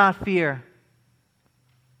 we will not fear.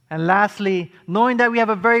 And lastly, knowing that we have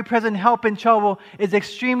a very present help in trouble is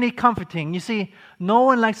extremely comforting. You see, no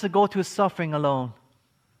one likes to go through suffering alone.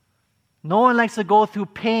 No one likes to go through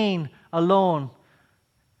pain alone.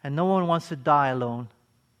 And no one wants to die alone.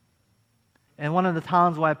 In one of the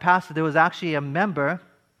towns where I pastored, there was actually a member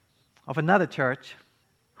of another church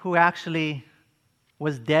who actually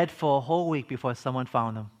was dead for a whole week before someone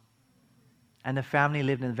found him. And the family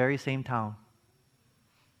lived in the very same town.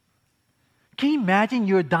 Can you imagine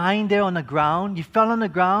you're dying there on the ground? You fell on the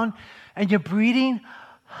ground and you're breathing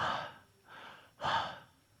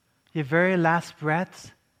your very last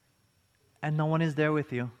breaths, and no one is there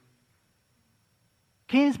with you.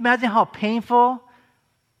 Can you imagine how painful,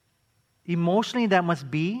 emotionally that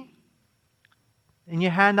must be? In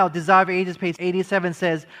your handout, Desire of Ages, page 87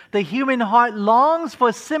 says, the human heart longs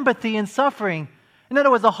for sympathy in suffering. In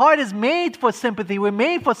other words, the heart is made for sympathy. We're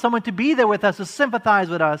made for someone to be there with us, to sympathize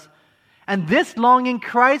with us. And this longing,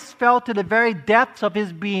 Christ felt to the very depths of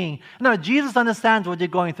his being. No, Jesus understands what you're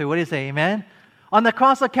going through. What do you say, amen? On the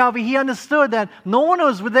cross of Calvary, he understood that no one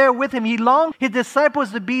was there with him. He longed his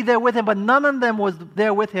disciples to be there with him, but none of them was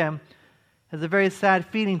there with him. It's a very sad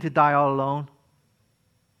feeling to die all alone.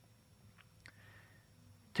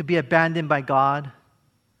 To be abandoned by God.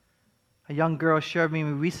 A young girl shared with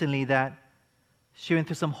me recently that she went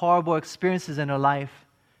through some horrible experiences in her life.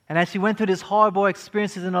 And as she went through these horrible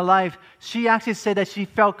experiences in her life, she actually said that she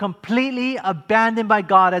felt completely abandoned by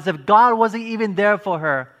God, as if God wasn't even there for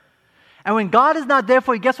her. And when God is not there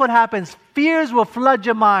for you, guess what happens? Fears will flood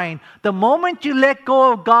your mind. The moment you let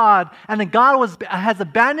go of God and then God has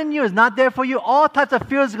abandoned you, is not there for you, all types of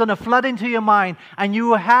fears are going to flood into your mind, and you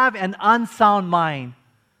will have an unsound mind.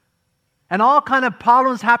 And all kind of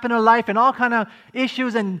problems happen in life, and all kind of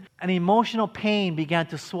issues and emotional pain began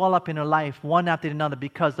to swell up in her life, one after another,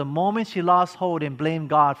 because the moment she lost hold and blamed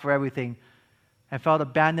God for everything and felt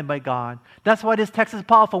abandoned by God. That's why this text is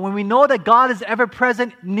powerful. When we know that God is ever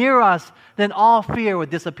present near us, then all fear will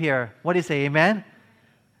disappear. What do you say, amen?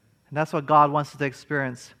 And that's what God wants us to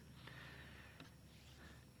experience.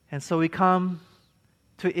 And so we come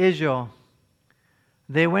to Israel.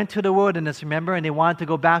 They went to the wilderness, remember, and they wanted to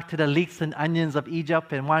go back to the leeks and onions of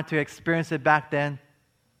Egypt and wanted to experience it back then.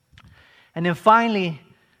 And then finally,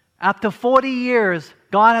 after 40 years,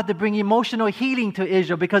 God had to bring emotional healing to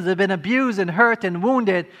Israel because they've been abused and hurt and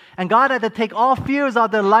wounded. And God had to take all fears out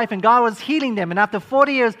of their life, and God was healing them. And after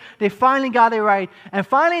 40 years, they finally got it right. And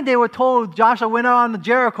finally, they were told, Joshua went around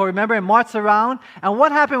Jericho, remember, and marched around. And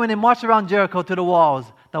what happened when they marched around Jericho to the walls?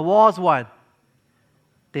 The walls what?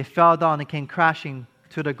 They fell down and came crashing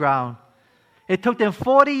to the ground. It took them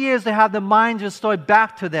 40 years to have the minds restored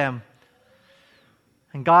back to them.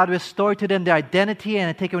 And God restored to them their identity and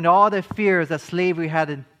had taken away all their fears that slavery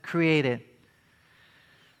had created.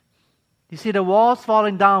 You see, the walls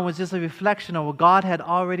falling down was just a reflection of what God had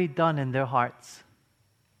already done in their hearts.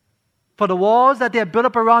 For the walls that they had built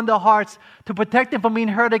up around their hearts to protect them from being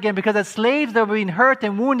hurt again, because as slaves they were being hurt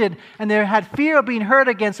and wounded, and they had fear of being hurt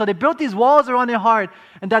again. So they built these walls around their heart,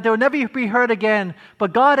 and that they would never be hurt again.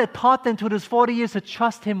 But God had taught them through those 40 years to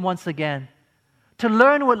trust Him once again. To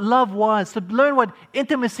learn what love was, to learn what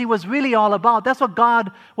intimacy was really all about. That's what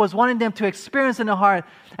God was wanting them to experience in their heart.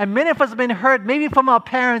 And many of us have been hurt, maybe from our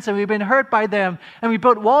parents, and we've been hurt by them, and we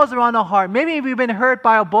built walls around our heart. Maybe we've been hurt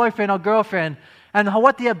by our boyfriend or girlfriend, and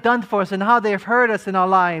what they have done for us, and how they have hurt us in our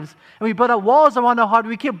lives. And we built up walls around our heart.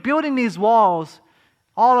 We keep building these walls,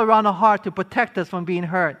 all around the heart to protect us from being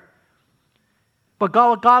hurt. But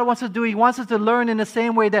what God wants us to do, He wants us to learn in the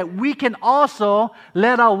same way that we can also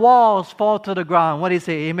let our walls fall to the ground. What do you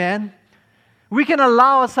say? Amen? We can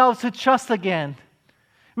allow ourselves to trust again.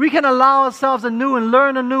 We can allow ourselves anew and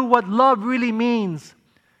learn anew what love really means.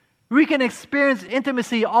 We can experience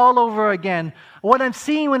intimacy all over again. What I'm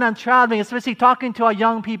seeing when I'm traveling, especially talking to our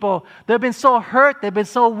young people, they've been so hurt, they've been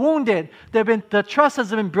so wounded, the trust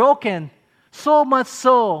has been broken, so much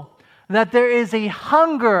so that there is a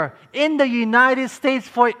hunger in the United States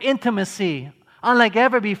for intimacy, unlike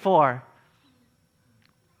ever before.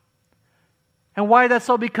 And why that's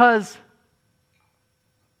so? Because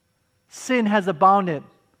sin has abounded,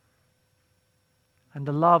 and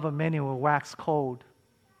the love of many will wax cold.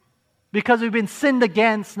 Because we've been sinned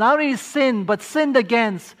against, not only sinned, but sinned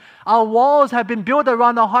against. Our walls have been built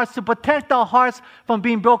around our hearts to protect our hearts from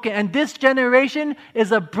being broken. And this generation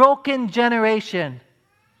is a broken generation.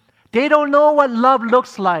 They don't know what love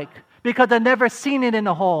looks like because they've never seen it in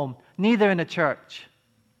a home, neither in a church.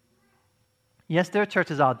 Yes, there are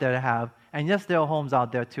churches out there that have, and yes, there are homes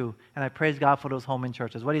out there too. And I praise God for those home and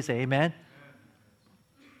churches. What do you say? Amen?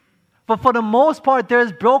 But for the most part,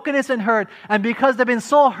 there's brokenness and hurt. And because they've been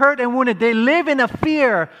so hurt and wounded, they live in a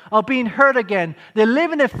fear of being hurt again. They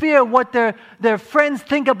live in a fear of what their friends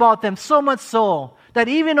think about them, so much so that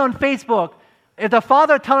even on Facebook, if the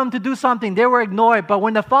father told them to do something, they were ignored. But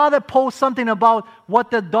when the father posts something about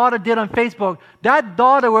what the daughter did on Facebook, that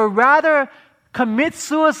daughter will rather commit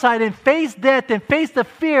suicide and face death than face the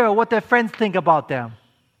fear of what their friends think about them.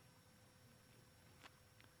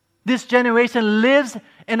 This generation lives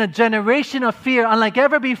in a generation of fear unlike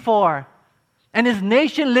ever before. And this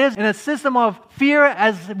nation lives in a system of fear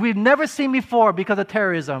as we've never seen before because of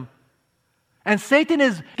terrorism. And Satan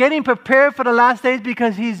is getting prepared for the last days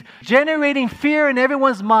because he's generating fear in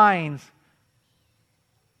everyone's minds.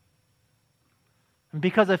 And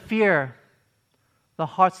because of fear, the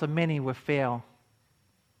hearts of many will fail.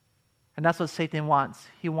 And that's what Satan wants.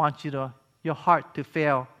 He wants your heart to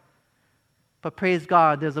fail. But praise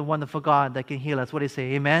God, there's a wonderful God that can heal us. What do you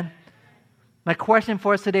say? Amen? My question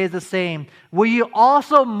for us today is the same. Will you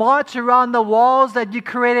also march around the walls that you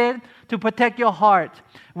created to protect your heart?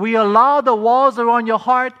 Will you allow the walls around your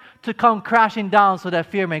heart to come crashing down so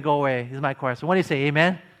that fear may go away? Is my question. What do you say?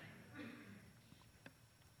 Amen?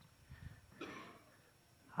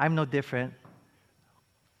 I'm no different.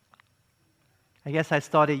 I guess I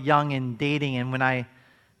started young in dating, and when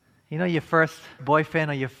your first boyfriend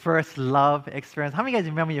or your first love experience. How many of you guys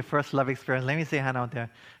remember your first love experience? Let me see a hand out there.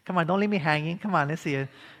 Come on, don't leave me hanging. Come on, let's see it.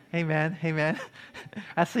 Amen, amen.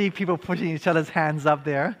 I see people pushing each other's hands up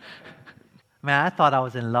there. Man, I thought I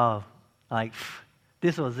was in love. Like,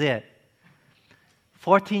 this was it.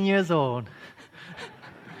 14 years old.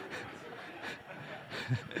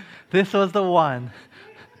 This was the one.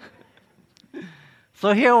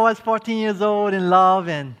 So here I was, 14 years old, in love,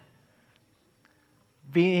 and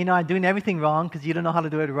doing everything wrong because you don't know how to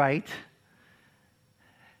do it right.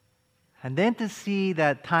 And then to see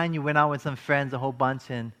that time you went out with some friends, a whole bunch,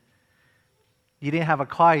 and you didn't have a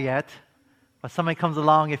car yet, but somebody comes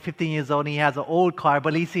along at 15 years old and he has an old car, but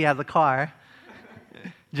at least he has a car,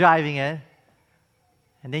 driving it.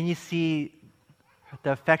 And then you see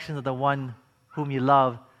the affections of the one whom you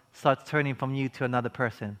love starts turning from you to another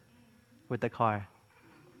person with the car.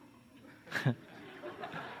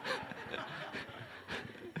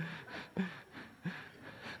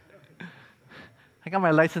 I got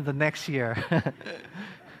my license the next year.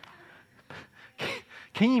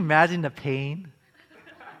 Can you imagine the pain?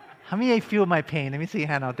 How many of you feel my pain? Let me see your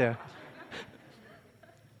hand out there.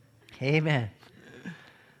 Amen.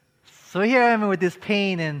 So here I am with this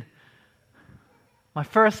pain and my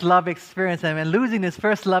first love experience, and losing this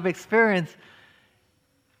first love experience.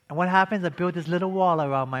 And what happens? I build this little wall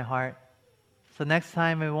around my heart. So next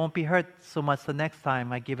time it won't be hurt so much the next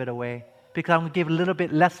time I give it away. Because I'm going to give a little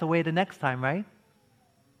bit less away the next time, right?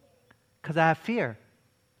 Because I have fear.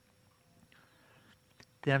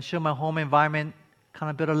 Then I'm sure my home environment kind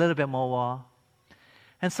of built a little bit more wall.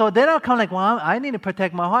 And so then I'll come like, well, I need to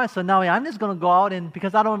protect my heart. So now I'm just going to go out and,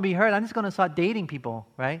 because I don't want to be hurt, I'm just going to start dating people,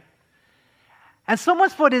 right? And so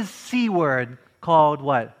much for this C word called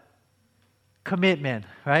what? Commitment,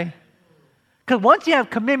 right? Because once you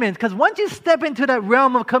have commitment, because once you step into that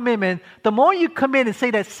realm of commitment, the more you commit and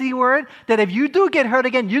say that C word, that if you do get hurt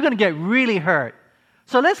again, you're going to get really hurt.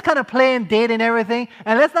 So let's kind of play and date and everything,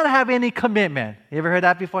 and let's not have any commitment. You ever heard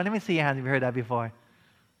that before? Let me see your hands if you heard that before.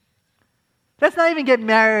 Let's not even get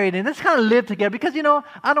married, and let's kind of live together, because, I don't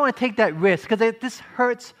want to take that risk, because this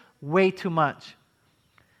hurts way too much.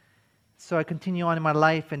 So I continue on in my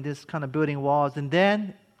life and just kind of building walls. And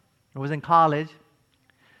then I was in college,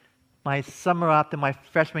 my summer after my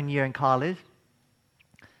freshman year in college.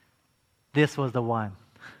 This was the one.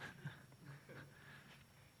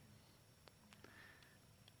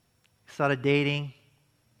 Started dating.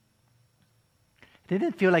 It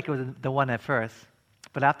didn't feel like it was the one at first.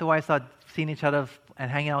 But after I started seeing each other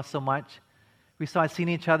and hanging out so much, we started seeing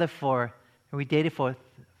each other and we dated for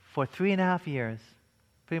 3.5 years.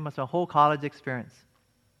 Pretty much a whole college experience.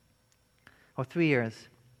 Or 3 years.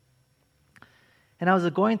 And I was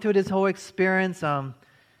going through this whole experience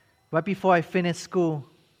right before I finished school.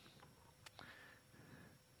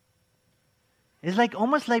 It's like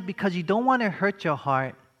almost like because you don't want to hurt your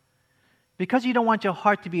heart, because you don't want your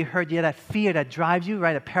heart to be hurt, you have that fear that drives you,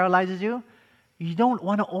 right, that paralyzes you, you don't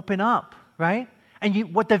want to open up, right? And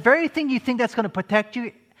the very thing you think that's going to protect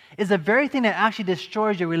you is the very thing that actually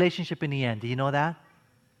destroys your relationship in the end. Do you know that?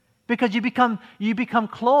 Because you become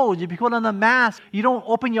closed, you become on a mask, you don't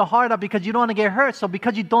open your heart up because you don't want to get hurt. So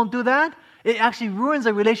because you don't do that, it actually ruins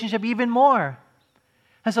the relationship even more.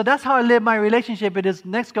 And so that's how I lived my relationship with this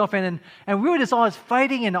next girlfriend. And we were just always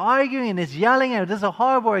fighting and arguing and just yelling. And it was a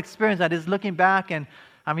horrible experience. I just looking back. And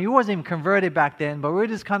I mean, we wasn't even converted back then. But we were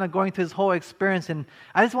just kind of going through this whole experience. And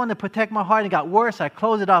I just wanted to protect my heart. And it got worse. I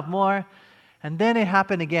closed it off more. And then it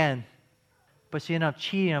happened again. But she ended up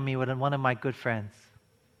cheating on me with one of my good friends.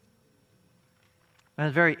 And it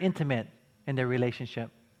was very intimate in their relationship.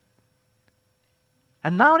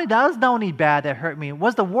 And that was not only bad that hurt me. It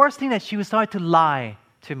was the worst thing that she was starting to lie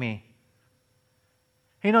to me.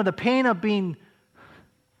 You know, the pain of being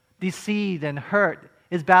deceived and hurt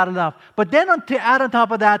is bad enough. But then to add on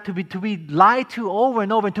top of that, to be lied to over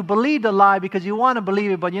and over, and to believe the lie because you want to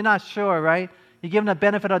believe it, but you're not sure, right? You're given the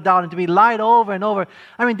benefit of the doubt, and to be lied over and over.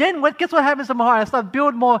 I mean, then guess what happens to my heart? I started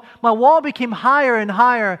building more. My wall became higher and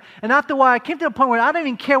higher. And after a while, I came to the point where I didn't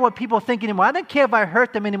even care what people think anymore. I didn't care if I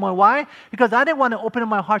hurt them anymore. Why? Because I didn't want to open up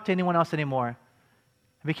my heart to anyone else anymore.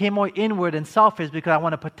 I became more inward and selfish because I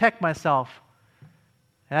want to protect myself.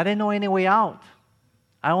 And I didn't know any way out.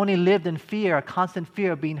 I only lived in fear, a constant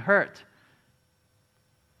fear of being hurt.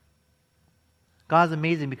 God's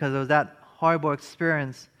amazing because it was that horrible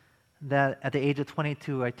experience that at the age of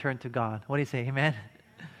 22, I turned to God. What do you say, amen?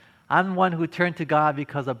 I'm one who turned to God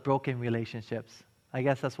because of broken relationships. I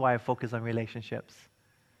guess that's why I focus on relationships.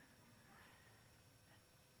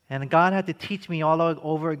 And God had to teach me all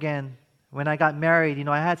over again. When I got married, you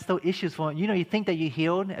know, I had still issues you think that you're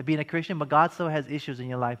healed at being a Christian, but God still has issues in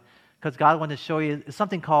your life. Because God wanted to show you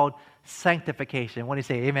something called sanctification. What do you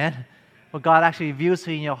say, amen? Where God actually reveals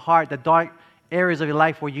to you in your heart the dark areas of your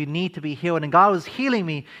life where you need to be healed. And God was healing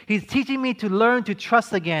me. He's teaching me to learn to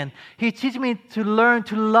trust again. He's teaching me to learn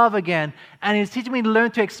to love again. And He's teaching me to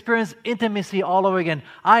learn to experience intimacy all over again.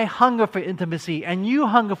 I hunger for intimacy, and you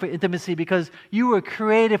hunger for intimacy because you were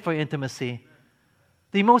created for intimacy.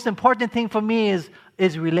 The most important thing for me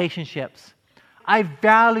is relationships. I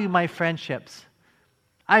value my friendships.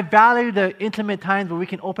 I value the intimate times where we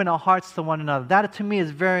can open our hearts to one another. That to me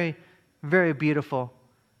is very, very beautiful.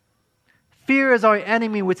 Fear is our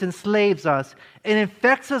enemy which enslaves us. It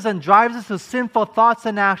infects us and drives us to sinful thoughts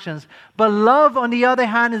and actions. But love, on the other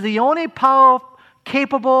hand, is the only power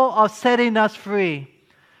capable of setting us free.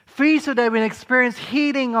 Free so that we can experience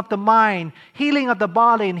healing of the mind, healing of the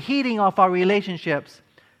body, and healing of our relationships.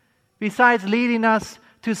 Besides leading us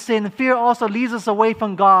to sin, fear also leads us away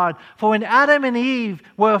from God. For when Adam and Eve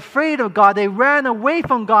were afraid of God, they ran away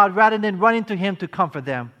from God rather than running to Him to comfort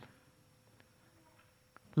them.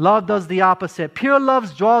 Love does the opposite. Pure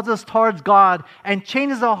love draws us towards God and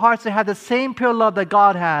changes our hearts to have the same pure love that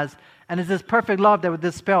God has. And it's this perfect love that would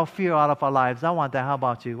dispel fear out of our lives. I want that. How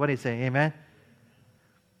about you? What do you say? Amen?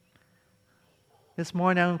 This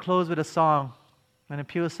morning I'm going to close with a song, an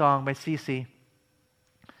appeal song by Cece.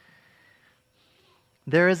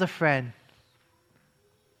 There is a friend.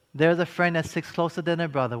 There is a friend that sticks closer than a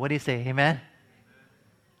brother. What do you say? Amen?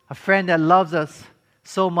 A friend that loves us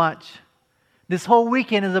so much. This whole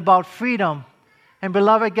weekend is about freedom. And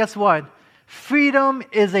beloved, guess what? Freedom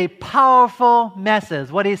is a powerful message.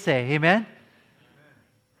 What do you say? Amen?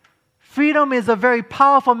 Freedom is a very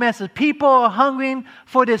powerful message. People are hungering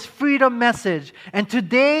for this freedom message. And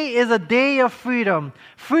today is a day of freedom.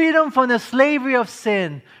 Freedom from the slavery of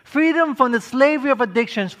sin. Freedom from the slavery of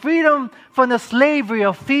addictions. Freedom from the slavery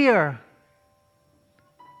of fear.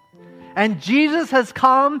 And Jesus has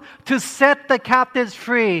come to set the captives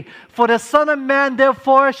free. For the Son of Man,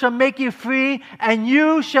 therefore, shall make you free, and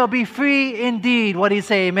you shall be free indeed. What do you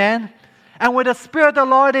say, amen? And where the Spirit of the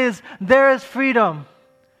Lord is, there is freedom.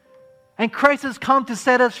 And Christ has come to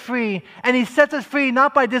set us free. And He sets us free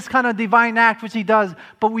not by this kind of divine act, which He does,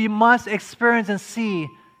 but we must experience and see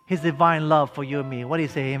His divine love for you and me. What do you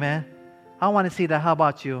say, amen? I want to see that. How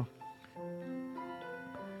about you?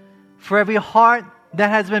 For every heart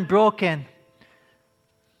that has been broken,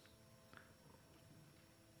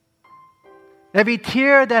 every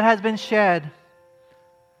tear that has been shed,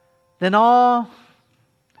 then all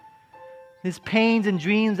these pains and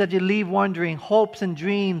dreams that you leave wondering, hopes and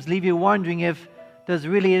dreams leave you wondering if there's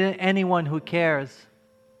really anyone who cares.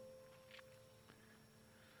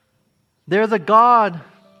 There's a God,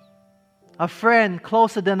 a friend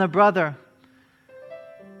closer than a brother,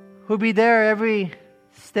 who'll be there every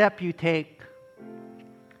step you take,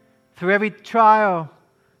 through every trial,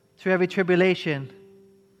 through every tribulation.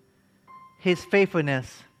 His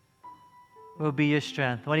faithfulness will be your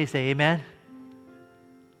strength. What do you say, amen?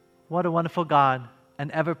 What a wonderful God,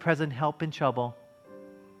 an ever-present help in trouble,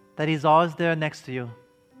 that He's always there next to you.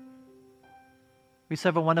 We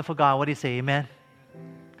serve a wonderful God. What do you say, amen?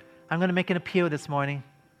 I'm going to make an appeal this morning.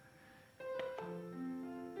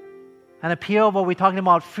 An appeal where we're talking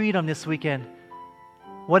about freedom this weekend.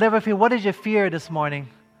 What is your fear this morning?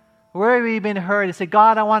 Where have you been hurt? You say,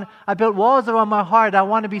 God, I built walls around my heart. I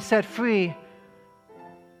want to be set free.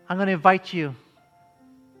 I'm going to invite you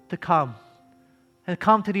to come. And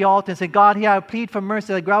come to the altar and say, God, here I plead for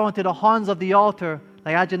mercy. I grab onto the horns of the altar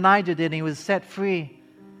like Adonijah did, and he was set free.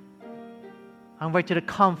 I invite you to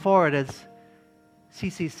come forward as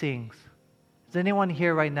CC sings. Is anyone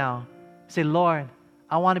here right now? Say, Lord,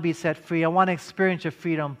 I want to be set free. I want to experience your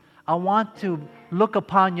freedom. I want to look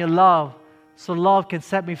upon your love so love can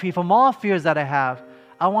set me free from all fears that I have.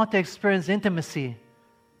 I want to experience intimacy.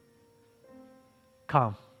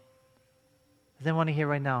 Come. Is anyone here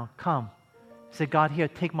right now? Come. Say, God, here,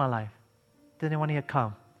 take my life. Does anyone here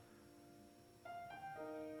come?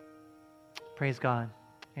 Praise God.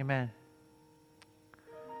 Amen.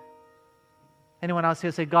 Anyone else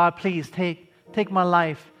here say, God, please take my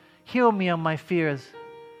life. Heal me of my fears.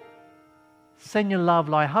 Send your love,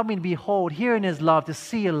 Lord. Help me to behold, hear in His love, to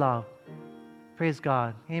see your love. Praise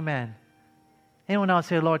God. Amen. Anyone else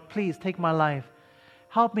here, Lord, please take my life.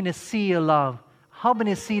 Help me to see your love. Help me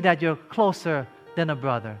to see that you're closer than a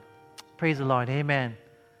brother. Praise the Lord. Amen.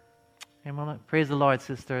 Amen. Praise the Lord,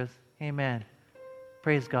 sisters. Amen.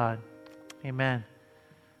 Praise God. Amen.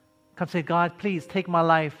 Come say, God, please take my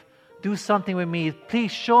life. Do something with me.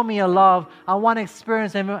 Please show me your love. I want to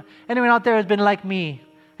experience. Anyone out there has been like me,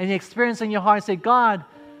 and you experience in your heart, say, God,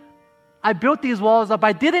 I built these walls up.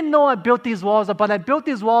 I didn't know I built these walls up, but I built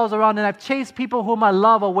these walls around, and I've chased people whom I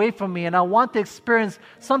love away from me, and I want to experience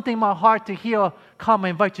something in my heart to hear. Come, I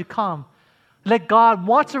invite you, come. Let God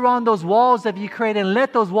watch around those walls that you created, and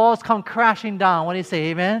let those walls come crashing down. What do you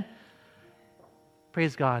say, amen?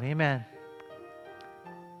 Praise God, amen.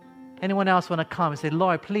 Anyone else want to come and say,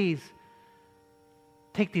 Lord, please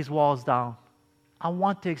take these walls down. I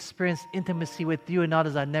want to experience intimacy with you and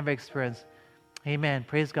others I've never experienced. Amen.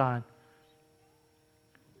 Praise God.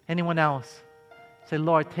 Anyone else? Say,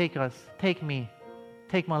 Lord, take us. Take me.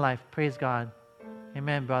 Take my life. Praise God.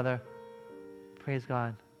 Amen, brother. Praise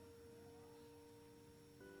God.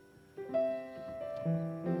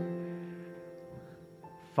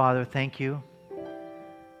 Father, thank you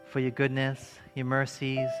for your goodness, your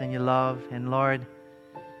mercies, and your love. And Lord,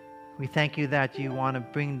 we thank you that you want to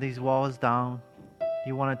bring these walls down.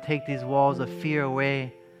 You want to take these walls of fear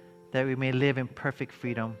away, that we may live in perfect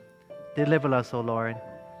freedom. Deliver us, O Lord.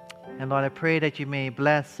 And Lord, I pray that you may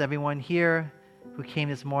bless everyone here who came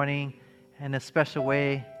this morning in a special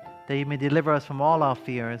way, that you may deliver us from all our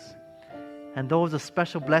fears. And those of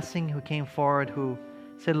special blessing who came forward, who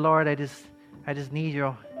said, Lord, I just need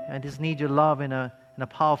your love in a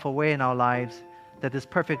powerful way in our lives, that this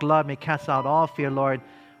perfect love may cast out all fear, Lord.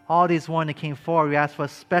 All these ones that came forward, we ask for a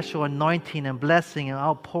special anointing and blessing and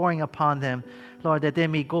outpouring upon them, Lord, that they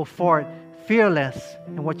may go forth fearless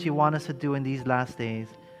in what you want us to do in these last days.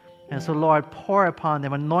 And so, Lord, pour upon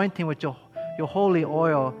them anointing with your holy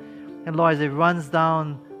oil. And Lord, as it runs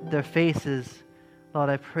down their faces, Lord,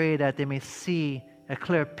 I pray that they may see a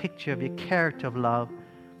clear picture of your character of love.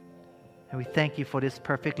 And we thank you for this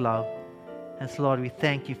perfect love. And so, Lord, we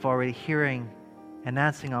thank you for already hearing and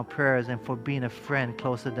answering our prayers and for being a friend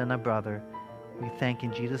closer than a brother. We thank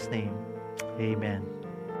in Jesus' name. Amen.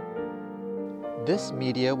 This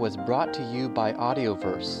media was brought to you by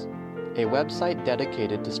Audioverse, a website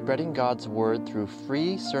dedicated to spreading God's Word through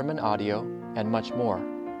free sermon audio and much more.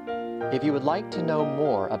 If you would like to know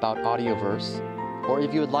more about Audioverse, or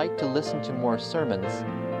if you would like to listen to more sermons,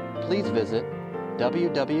 please visit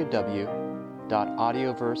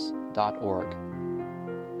www.audioverse.org.